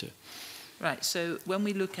relates to. Right, so when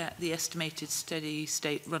we look at the estimated steady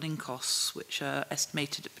state running costs, which are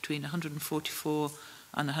estimated at between 144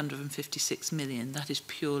 and 156 million, that is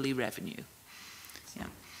purely revenue.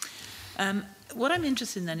 Yeah. What I'm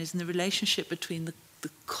interested in then is in the relationship between the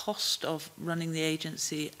cost of running the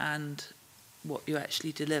agency and what you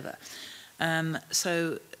actually deliver.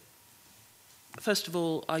 So, first of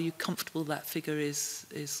all, are you comfortable that figure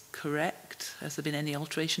is correct? Has there been any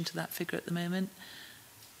alteration to that figure at the moment?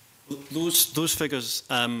 Those figures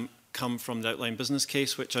come from the outline business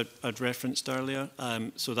case, which I'd referenced earlier.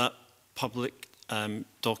 So that public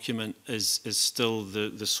document is still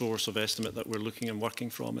the source of estimate that we're looking and working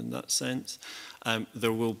from in that sense.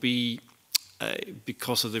 There will be,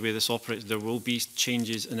 because of the way this operates, there will be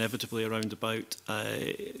changes inevitably around about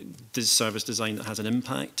this service design that has an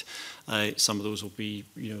impact. Some of those will be,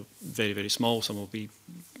 very, very small. Some will be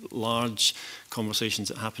large. Conversations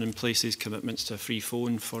that happen in places, commitments to a free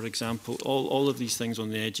phone, for example. All of these things on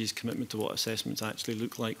the edges, commitment to what assessments actually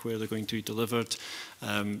look like, where they're going to be delivered.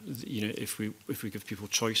 If we give people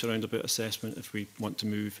choice around about assessment, if we want to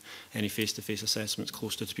move any face-to-face assessments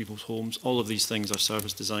closer to people's homes, all of these things are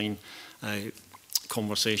service design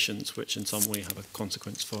conversations which in some way have a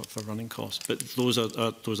consequence for running costs. But those are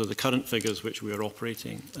the current figures which we are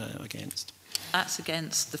operating against. That's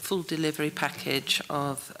against the full delivery package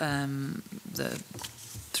of the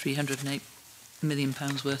 £308 million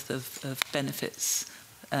worth of benefits.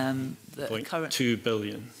 £2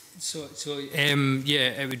 billion.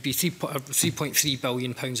 Yeah, it would be £3.3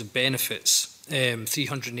 billion of benefits,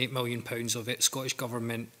 £308 million of it Scottish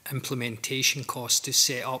Government implementation costs to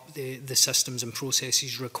set up the systems and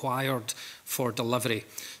processes required for delivery.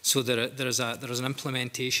 So there is an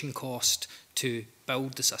implementation cost to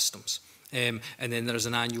build the systems, and then there is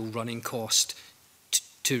an annual running cost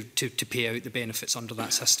to pay out the benefits under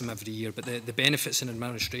that system every year. But the benefits in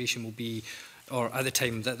administration will be, or at the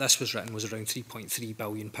time that this was written, was around £3.3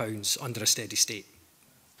 billion under a steady state.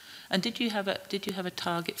 And did you have a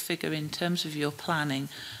target figure in terms of your planning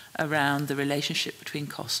around the relationship between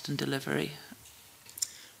cost and delivery?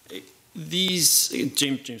 These,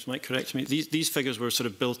 James might correct me, these figures were sort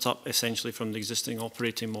of built up essentially from the existing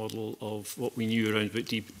operating model of what we knew around about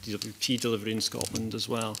DWP delivery in Scotland as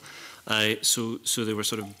well. So they were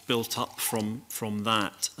sort of built up from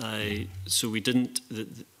that. So we didn't,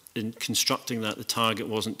 in constructing that, the target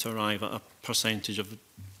wasn't to arrive at a percentage of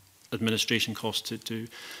administration cost to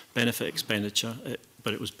benefit expenditure,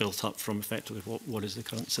 but it was built up from effectively what is the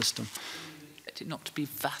current system. Expect it not to be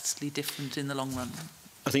vastly different in the long run?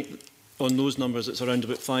 I think on those numbers it's around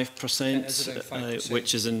about 5%,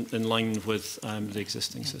 which is in line with the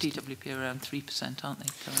existing system. DWP around 3%, aren't they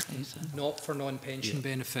currently? So. Not for non-pension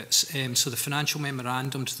benefits. So the financial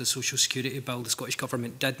memorandum to the Social Security Bill, the Scottish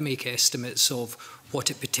Government did make estimates of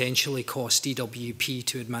what it potentially costs DWP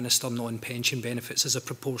to administer non-pension benefits as a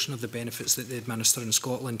proportion of the benefits that they administer in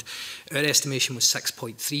Scotland. Our estimation was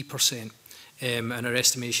 6.3%. And our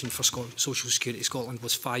estimation for Social Security Scotland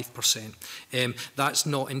was 5%. That's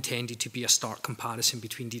not intended to be a stark comparison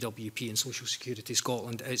between DWP and Social Security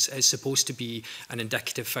Scotland. It's supposed to be an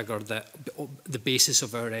indicative figure that the basis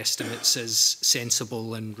of our estimates is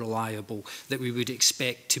sensible and reliable, that we would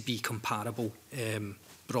expect to be comparable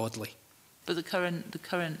broadly. But the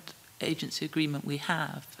current agency agreement we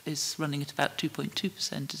have is running at about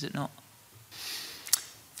 2.2%, is it not?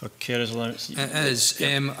 For carers allowance? It is.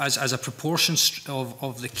 As a proportion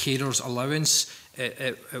of the carers allowance,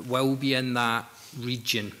 it will be in that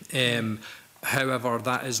region. However,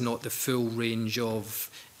 that is not the full range of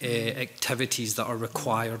activities that are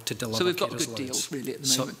required to deliver. So we've got a carers good allowance. deal, really, at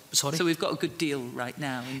the moment. Sorry? So we've got a good deal right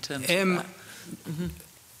now in terms of that.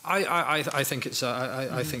 I think it's.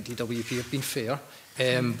 I think DWP have been fair,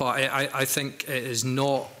 but I think it is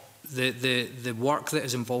not the work that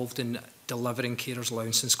is involved in delivering carers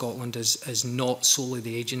allowance in Scotland is not solely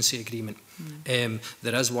the agency agreement.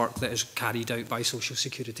 There is work that is carried out by Social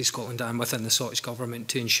Security Scotland and within the Scottish Government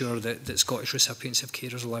to ensure that Scottish recipients of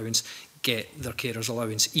carers allowance get their carers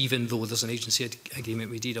allowance, even though there's an agency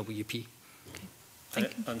agreement with DWP.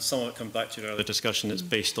 And some of it comes back to your earlier discussion. It's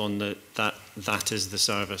based on that is the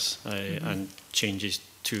service, and changes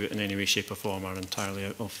to it in any way, shape or form are entirely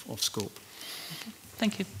out of scope. Okay.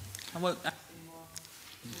 Thank you. I won't.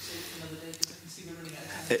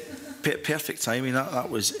 Perfect timing. That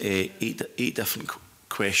was eight different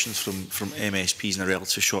questions from MSPs in a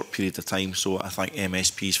relatively short period of time. So I thank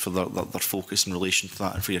MSPs for their focus in relation to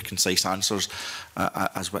that and for your concise answers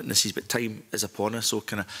as witnesses. But time is upon us. So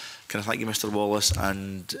can I thank you, Mr. Wallace,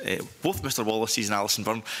 and both Mr. Wallace's and Alison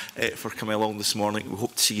Byrne for coming along this morning. We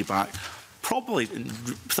hope to see you back. Probably in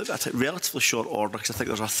relatively short order, because I think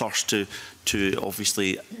there's a thirst to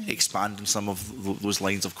obviously expand on some of those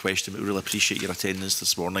lines of question. But we really appreciate your attendance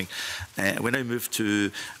this morning. We now move to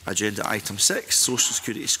agenda item 6, Social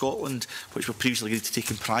Security Scotland, which we previously agreed to take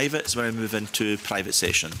in private. So we now move into private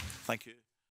session. Thank you.